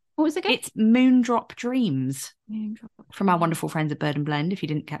 again? What was it again? it's Moondrop Dreams Moondrop from our Dreams. wonderful friends at Bird and Blend. If you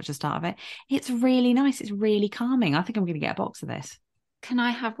didn't catch the start of it, it's really nice. It's really calming. I think I'm going to get a box of this. Can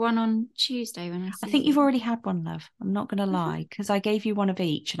I have one on Tuesday when I I see think you? you've already had one, love. I'm not going to Mhm. lie, because I gave you one of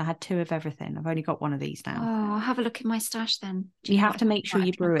each and I had two of everything. I've only got one of these Oh, now. I'll have a look in my stash then. Do You you know have what? to make sure I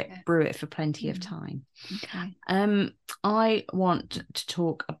you might drink it. brew it for plenty of time. Okay. I want to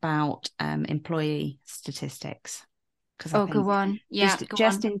talk about employee statistics because I Oh, go think on. Yeah, go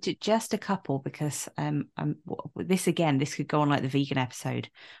on. into just a couple because this could go on like the vegan episode.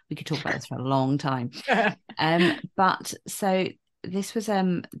 We could talk about this for a long time. But so this was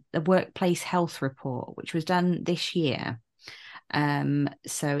the workplace health report, which was done this year.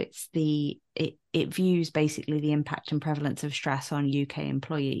 So it views basically the impact and prevalence of stress on UK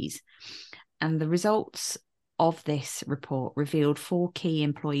employees. And the results of this report revealed 4 key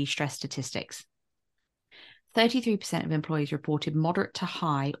employee stress statistics. 33% of employees reported moderate to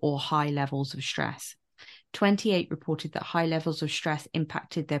high or high levels of stress. 28 reported that high levels of stress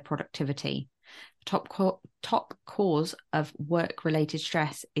impacted their productivity. The top cause of work-related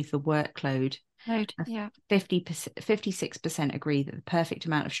stress is the workload. Yeah. 56% agree that the perfect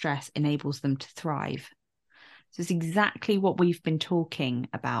amount of stress enables them to thrive. So it's exactly what we've been talking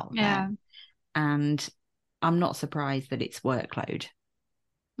about there. And I'm not surprised that it's workload.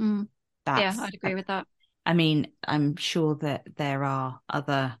 Yeah, I'd agree with that. I mean, I'm sure that there are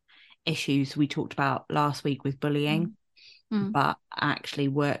other issues we talked about last week with bullying, but actually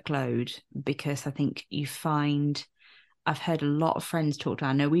workload, because I think you find, I've heard a lot of friends talk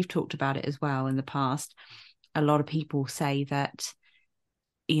about, I know we've talked about it as well in the past. A lot of people say that,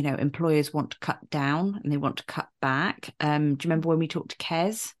 you know, employers want to cut down and they want to cut back. Do you remember when we talked to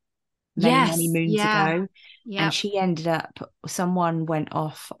Kez many moons ago? Yeah. And she ended up, someone went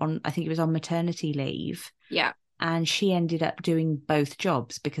off on, I think it was on maternity leave. Yeah. And she ended up doing both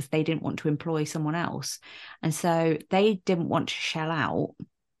jobs because they didn't want to employ someone else. And so they didn't want to shell out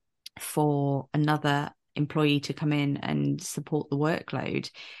for another employee to come in and support the workload.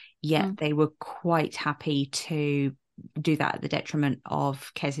 Yet they were quite happy to do that at the detriment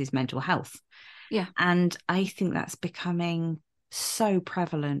of Kez's mental health. Yeah. And I think that's becoming so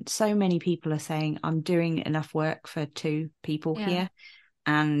prevalent. So many people are saying, I'm doing enough work for 2 people here.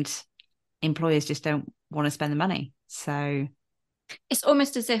 And employers just don't want to spend the money. So it's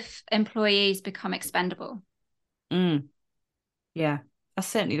almost as if employees become expendable. Yeah, that's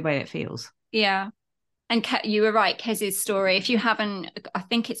certainly the way it feels. Yeah. And you were right, Kez's story. If you haven't, I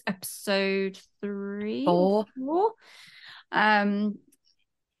think it's episode 3 or 4.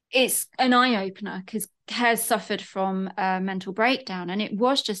 It's an eye-opener because Kez suffered from a mental breakdown, and it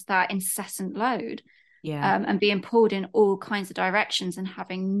was just that incessant load. And being pulled in all kinds of directions and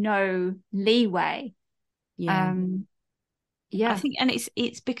having no leeway. I think, and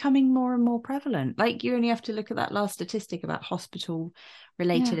it's becoming more and more prevalent. Like, you only have to look at that last statistic about hospital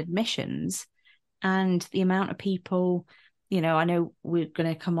related admissions and the amount of people, you know, I know we're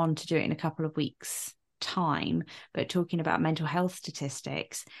going to come on to do it in a couple of weeks time, but talking about mental health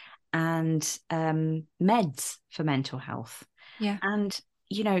statistics and meds for mental health. And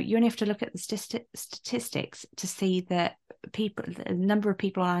you know, you only have to look at the statistics to see that the number of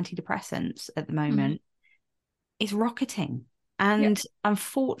people on antidepressants at the moment is rocketing. And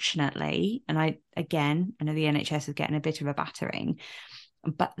unfortunately, and I know the NHS is getting a bit of a battering,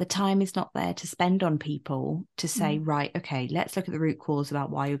 but the time is not there to spend on people to say, right, okay, let's look at the root cause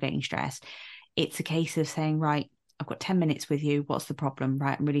about why you're getting stressed. It's a case of saying, right, I've got 10 minutes with you. What's the problem?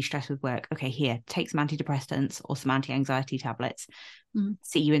 Right, I'm really stressed with work. Okay, here, take some antidepressants or some anti-anxiety tablets.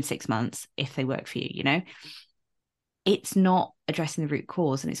 See you in 6 months if they work for you, you know? It's not addressing the root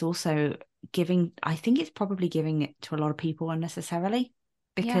cause. And it's also I think it's probably giving it to a lot of people unnecessarily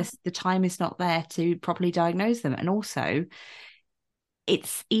because the time is not there to properly diagnose them. And also,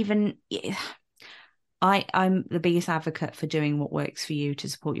 it's even, I'm the biggest advocate for doing what works for you to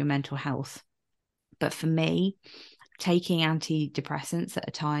support your mental health. But for me, taking antidepressants at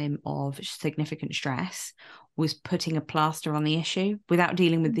a time of significant stress was putting a plaster on the issue without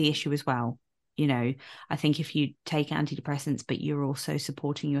dealing with the issue as well. You know, I think if you take antidepressants, but you're also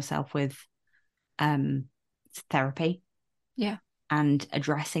supporting yourself with therapy, and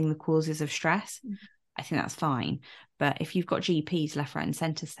addressing the causes of stress, I think that's fine. But if you've got GPs left, right, and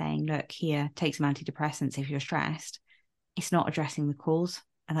centre saying, look, here, take some antidepressants if you're stressed, it's not addressing the cause.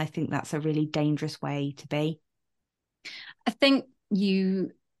 And I think that's a really dangerous way to be. I think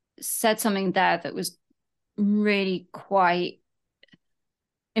you said something there that was really quite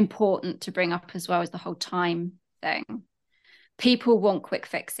important to bring up, as well as the whole time thing. People want quick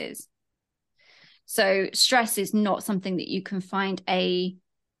fixes. So stress is not something that you can find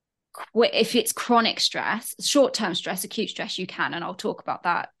if it's chronic stress, short-term stress, acute stress, you can, and I'll talk about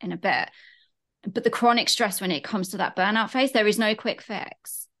that in a bit. But the chronic stress, when it comes to that burnout phase, there is no quick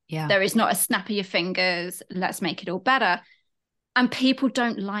fix. Yeah. There is not a snap of your fingers, let's make it all better. And people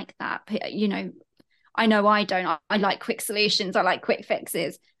don't like that. You know I don't. I like quick solutions. I like quick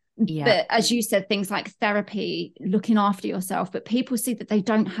fixes. Yeah. But as you said, things like therapy, looking after yourself, but people see that they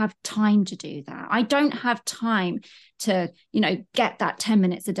don't have time to do that. I don't have time to, get that 10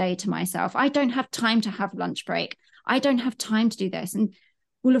 minutes a day to myself. I don't have time to have lunch break. I don't have time to do this. And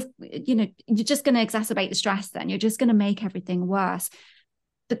you're just going to exacerbate the stress then. You're just going to make everything worse.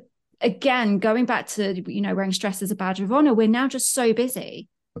 But again, going back to, wearing stress as a badge of honor, we're now just so busy.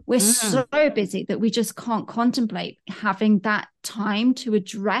 We're so busy that we just can't contemplate having that time to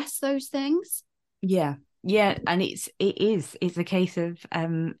address those things. Yeah. And it's a case of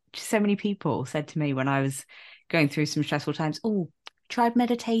so many people said to me when I was going through some stressful times, oh, tried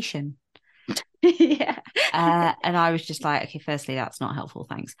meditation. Yeah. And I was just like, okay, firstly, that's not helpful,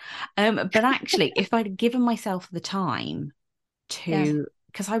 thanks. But actually, if I'd given myself the time to,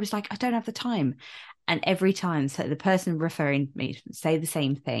 because I was like, I don't have the time. And every time, so the person referring me would say the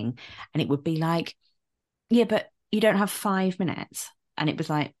same thing, and it would be like, yeah, but you don't have 5 minutes. And it was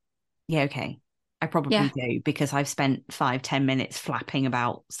like, yeah, okay, I probably do, because I've spent 5-10 minutes flapping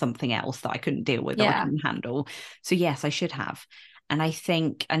about something else that I couldn't deal with, or I couldn't handle. So yes, I should have. And I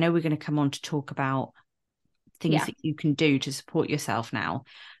know we're going to come on to talk about things that you can do to support yourself now.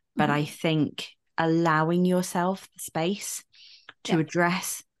 But I think allowing yourself the space to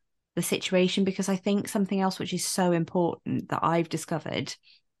address the situation, because I think something else which is so important that I've discovered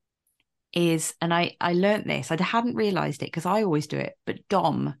is, and I learned this, I hadn't realized it because I always do it, but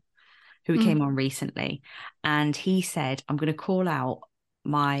Dom, who came on recently, and he said, I'm going to call out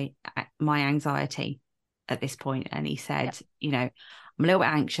my anxiety at this point. And he said, I'm a little bit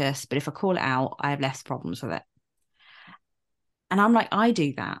anxious, but if I call it out, I have less problems with it. And I'm like, I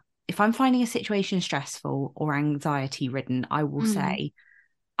do that. If I'm finding a situation stressful or anxiety ridden, I will say,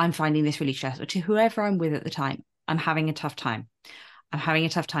 I'm finding this really stressful, to whoever I'm with at the time. I'm having a tough time. I'm having a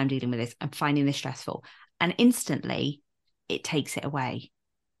tough time dealing with this. I'm finding this stressful. And instantly it takes it away.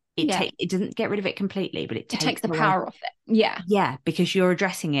 It doesn't get rid of it completely, but it takes the power off it. Yeah. Yeah, because you're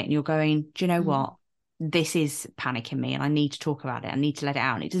addressing it and you're going, do you know what? This is panicking me and I need to talk about it. I need to let it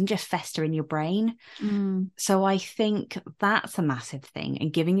out. And it doesn't just fester in your brain. So I think that's a massive thing,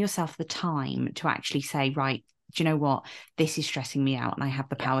 and giving yourself the time to actually say, right, do you know what? This is stressing me out and I have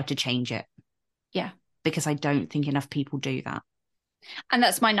the power to change it. Yeah. Because I don't think enough people do that. And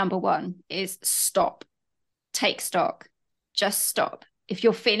that's my number one, is stop. Take stock. Just stop. If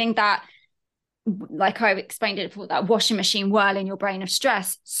you're feeling that, like I explained it before, that washing machine whirl in your brain of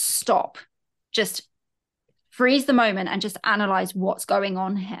stress, stop. Just freeze the moment and just analyze what's going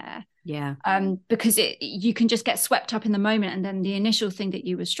on here. Yeah. Because you can just get swept up in the moment, and then the initial thing that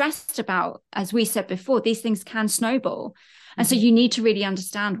you were stressed about, as we said before, these things can snowball. And so you need to really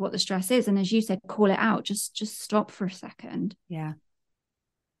understand what the stress is, and as you said, call it out. Just stop for a second. Yeah.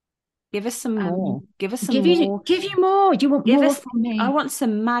 Give us some more. Give us some more. Give you more. You want more from me? I want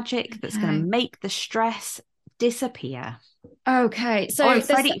some magic that's going to make the stress disappear. Okay. So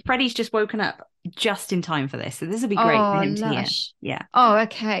Freddie's just woken up just in time for this. So this will be great for him to hear. Yeah. Oh,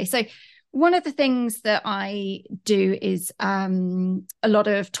 okay. So one of the things that I do is a lot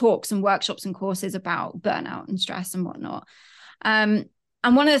of talks and workshops and courses about burnout and stress and whatnot. And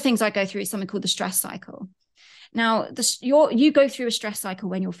one of the things I go through is something called the stress cycle. Now, you go through a stress cycle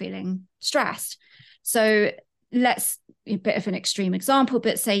when you're feeling stressed. So let's a bit of an extreme example,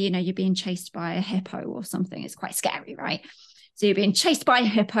 but say, you're being chased by a hippo or something. It's quite scary, right? So you're being chased by a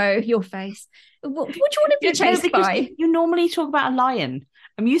hippo, your face. What do you want to be chased by? You normally talk about a lion.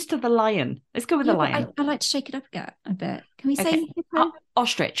 I'm used to the lion. Let's go with the lion. I like to shake it up a bit. Can we say hippo?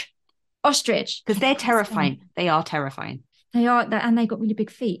 Ostrich. Ostrich. Because they're terrifying. They are terrifying. They are, and they've got really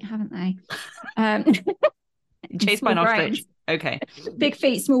big feet, haven't they? Chased by Small an ostrich. brains. Okay. Big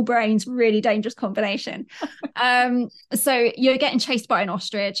feet, small brains, really dangerous combination. So you're getting chased by an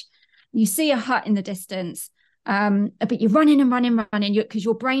ostrich. You see a hut in the distance, but you're running and running because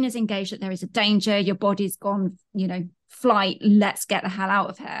your brain is engaged that there is a danger. Your body's gone, flight. Let's get the hell out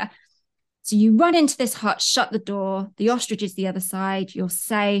of here. So you run into this hut, shut the door. The ostrich is the other side. You're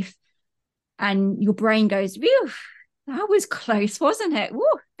safe, and your brain goes, "Phew, that was close, wasn't it? Woo,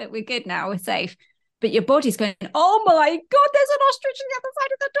 but we're good now. We're safe." But your body's going, "Oh my God, there's an ostrich on the other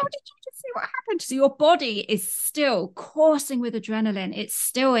side of the door. Did you just see what happened?" So your body is still coursing with adrenaline. It's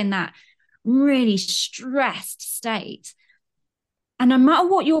still in that really stressed state. And no matter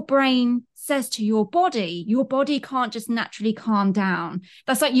what your brain says to your body can't just naturally calm down.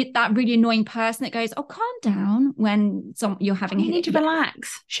 That's like that really annoying person that goes, "Oh, calm down," when you're having you need to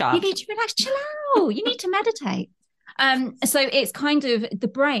relax. Shut You up. need to relax, chill out. You need to meditate. So it's kind of the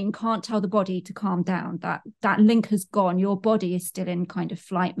brain can't tell the body to calm down. That link has gone. Your body is still in kind of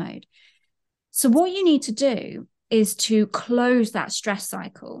flight mode. So what you need to do is to close that stress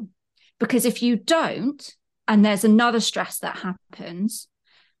cycle, because if you don't, and there's another stress that happens,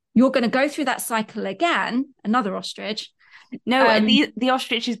 you're going to go through that cycle again, another ostrich. No, the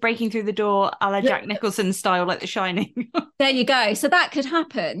ostrich is breaking through the door a la Jack Nicholson style, like The Shining. There you go. So that could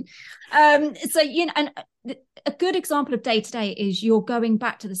happen. And a good example of day to day is you're going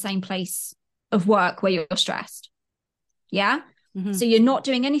back to the same place of work where you're stressed. Yeah. Mm-hmm. So you're not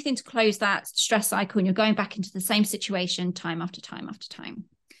doing anything to close that stress cycle, and you're going back into the same situation time after time after time.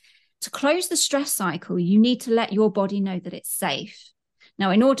 To close the stress cycle, you need to let your body know that it's safe. Now,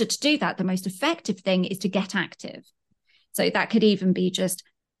 in order to do that, the most effective thing is to get active. So that could even be just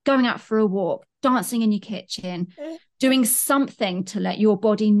going out for a walk, dancing in your kitchen, doing something to let your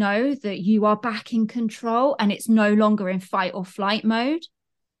body know that you are back in control and it's no longer in fight or flight mode.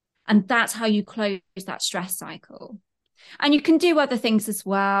 And that's how you close that stress cycle. And you can do other things as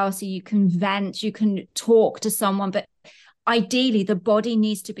well. So you can vent, you can talk to someone, but ideally the body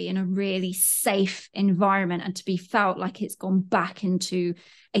needs to be in a really safe environment and to be felt like it's gone back into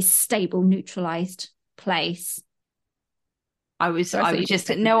a stable, neutralized place. I was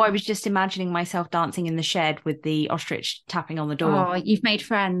just imagining myself dancing in the shed with the ostrich tapping on the door. Oh, you've made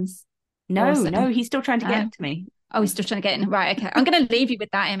friends. No, awesome. No, he's still trying to get to me. Oh, he's still trying to get in. Right, okay. I'm going to leave you with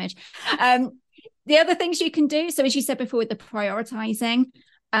that image. The other things you can do, so as you said before with the prioritizing,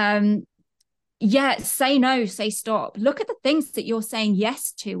 say no, say stop. Look at the things that you're saying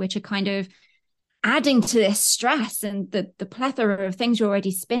yes to, which are kind of adding to this stress and the plethora of things you're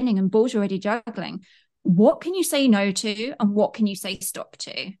already spinning and balls you're already juggling. What can you say no to and what can you say stop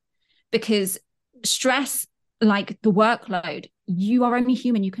to? Because stress, like the workload, you are only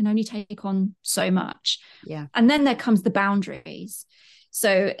human. You can only take on so much. Yeah. And then there comes the boundaries.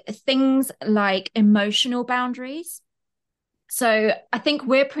 So things like emotional boundaries. So I think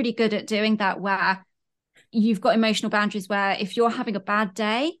we're pretty good at doing that, where you've got emotional boundaries where if you're having a bad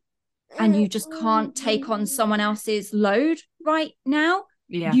day and you just can't take on someone else's load right now,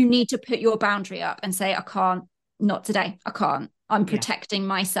 you need to put your boundary up and say, "I can't, not today. I can't. I'm protecting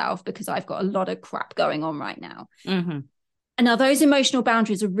myself because I've got a lot of crap going on right now." Mm-hmm. And now those emotional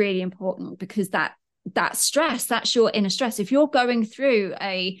boundaries are really important, because that stress, that's your inner stress. If you're going through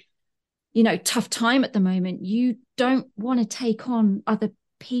a tough time at the moment, you don't want to take on other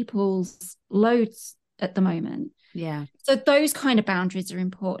people's loads at the moment. Yeah. So those kind of boundaries are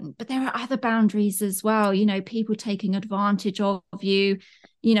important. But there are other boundaries as well, people taking advantage of you,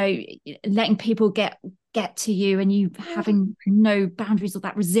 letting people get to you, and you having no boundaries or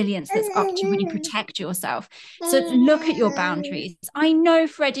that resilience that's up to you when you protect yourself. So look at your boundaries. I know,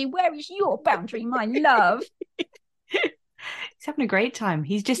 Freddie, where is your boundary, my love? He's having a great time.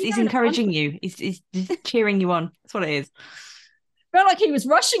 He's encouraging you. He's cheering you on. That's what it is. I felt like he was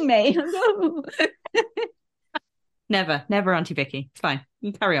rushing me. Never, Auntie Vicky. It's fine.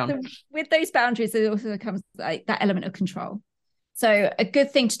 You carry on. So with those boundaries, there also comes like that element of control. So a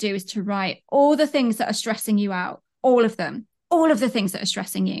good thing to do is to write all the things that are stressing you out, all of them, all of the things that are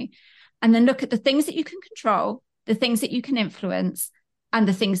stressing you, and then look at the things that you can control, the things that you can influence, and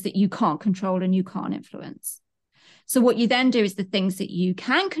the things that you can't control and you can't influence. So what you then do is the things that you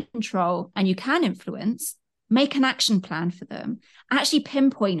can control and you can influence, make an action plan for them, actually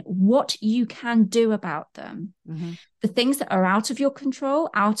pinpoint what you can do about them. Mm-hmm. The things that are out of your control,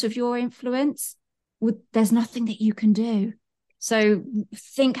 out of your influence, there's nothing that you can do. So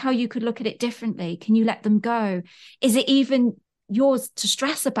think how you could look at it differently. Can you let them go? Is it even yours to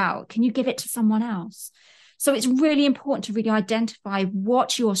stress about? Can you give it to someone else? So it's really important to really identify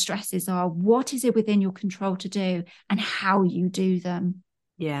what your stresses are, what is it within your control to do, and how you do them.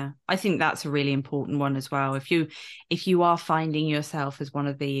 Yeah, I think that's a really important one as well. If you are finding yourself as one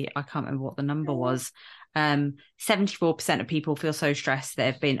of the, I can't remember what the number was, 74% of people feel so stressed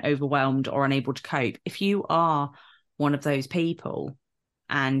they've been overwhelmed or unable to cope. If you are one of those people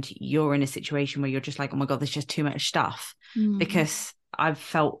and you're in a situation where you're just like, oh my God, there's just too much stuff, because I've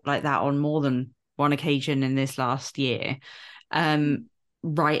felt like that on more than one occasion in this last year,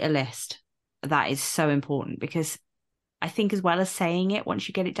 write a list. That is so important, because I think as well as saying it, once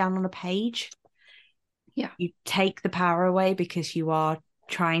you get it down on a page, you take the power away, because you are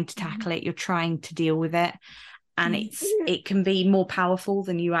trying to tackle it, you're trying to deal with it, and it can be more powerful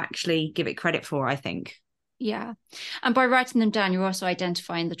than you actually give it credit for, I think. Yeah. And by writing them down, you're also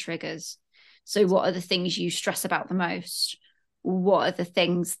identifying the triggers. So what are the things you stress about the most? What are the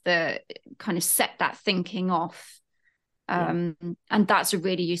things that kind of set that thinking off? And that's a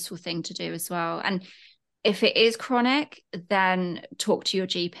really useful thing to do as well. And if it is chronic, then talk to your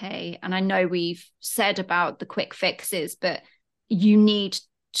GP. And I know we've said about the quick fixes, but you need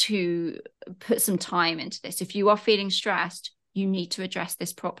to put some time into this. If you are feeling stressed, you need to address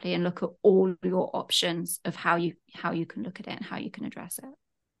this properly and look at all your options of how you can look at it and how you can address it.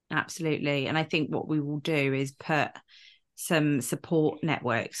 Absolutely. And I think what we will do is put some support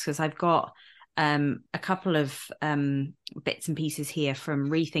networks, because I've got a couple of bits and pieces here from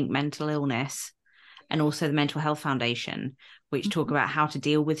Rethink Mental Illness and also the Mental Health Foundation, which talk about how to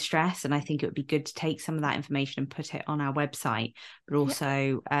deal with stress. And I think it would be good to take some of that information and put it on our website, but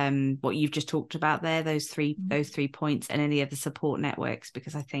also what you've just talked about there, those three points, and any of the support networks,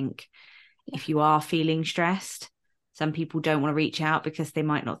 because I think if you are feeling stressed, some people don't want to reach out because they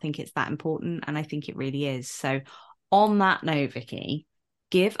might not think it's that important. And I think it really is. So on that note, Vicky,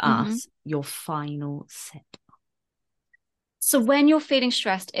 give us your final sip. So when you're feeling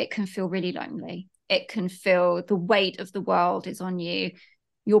stressed, it can feel really lonely. It can feel the weight of the world is on you.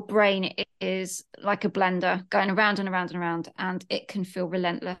 Your brain is like a blender going around and around and around, and it can feel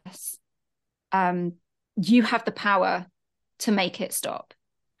relentless. You have the power to make it stop.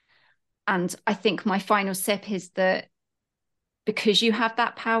 And I think my final sip is that because you have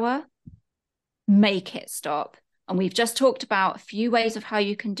that power, make it stop. And we've just talked about a few ways of how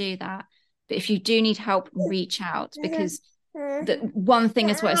you can do that. But if you do need help, reach out, because the one thing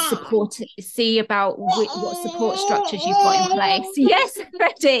as well is see about what support structures you've got in place. Yes,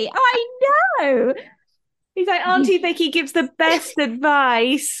 Freddie, I know. He's like, Auntie Vicky gives the best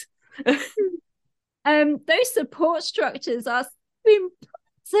advice. Those support structures are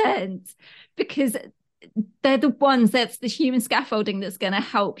important, because they're the ones, that's the human scaffolding that's going to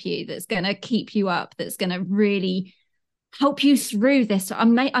help you, that's going to keep you up, that's going to really help you through this.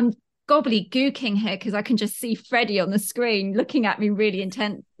 I'm gobbledygooking here because I can just see Freddie on the screen looking at me really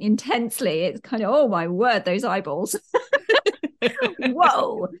intensely. It's kind of, oh my word, those eyeballs.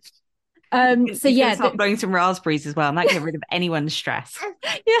 Whoa. So yeah, start blowing some raspberries as well, and that get rid of anyone's stress.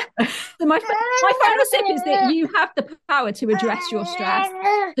 Yeah. So my final sip is that you have the power to address your stress,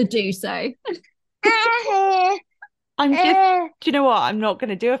 to do so. I'm just, do you know what? I'm not going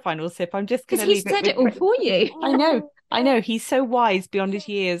to do a final sip. I'm just going to leave it. Because he said it all for you. I know. He's so wise beyond his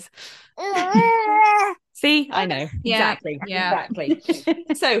years. See, I know. Yeah. Exactly.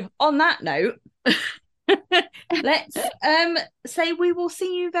 So on that note, let's say we will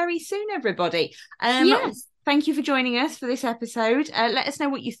see you very soon, everybody. Yes. Thank you for joining us for this episode. Let us know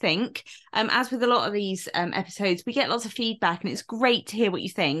what you think. As with a lot of these episodes, we get lots of feedback, and it's great to hear what you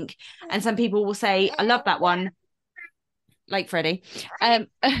think. And some people will say, I love that one, like Freddie.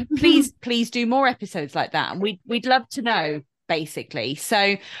 Please do more episodes like that. And we'd love to know, basically.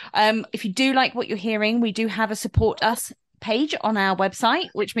 So if you do like what you're hearing, we do have a support us page on our website,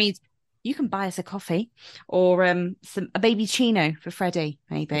 which means you can buy us a coffee or a baby chino for Freddie,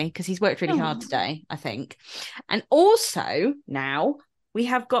 maybe, because he's worked really hard today, I think. And also now we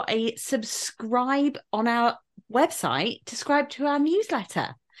have got a subscribe on our website to subscribe to our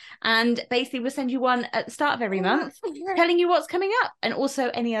newsletter. And basically we'll send you one at the start of every month telling you what's coming up, and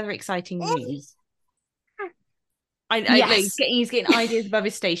also any other exciting news. Yes. He's getting ideas above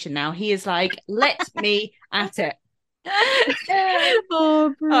his station now. He is like, let me at it.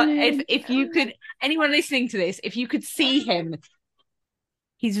 If you could, anyone listening to this, if you could see him,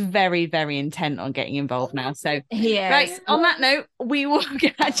 he's very, very intent on getting involved now. So right, on that note, we will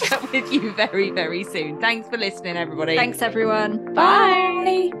catch up with you very, very soon. Thanks for listening, everybody. Thanks, everyone.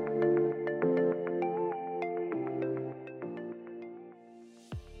 Bye.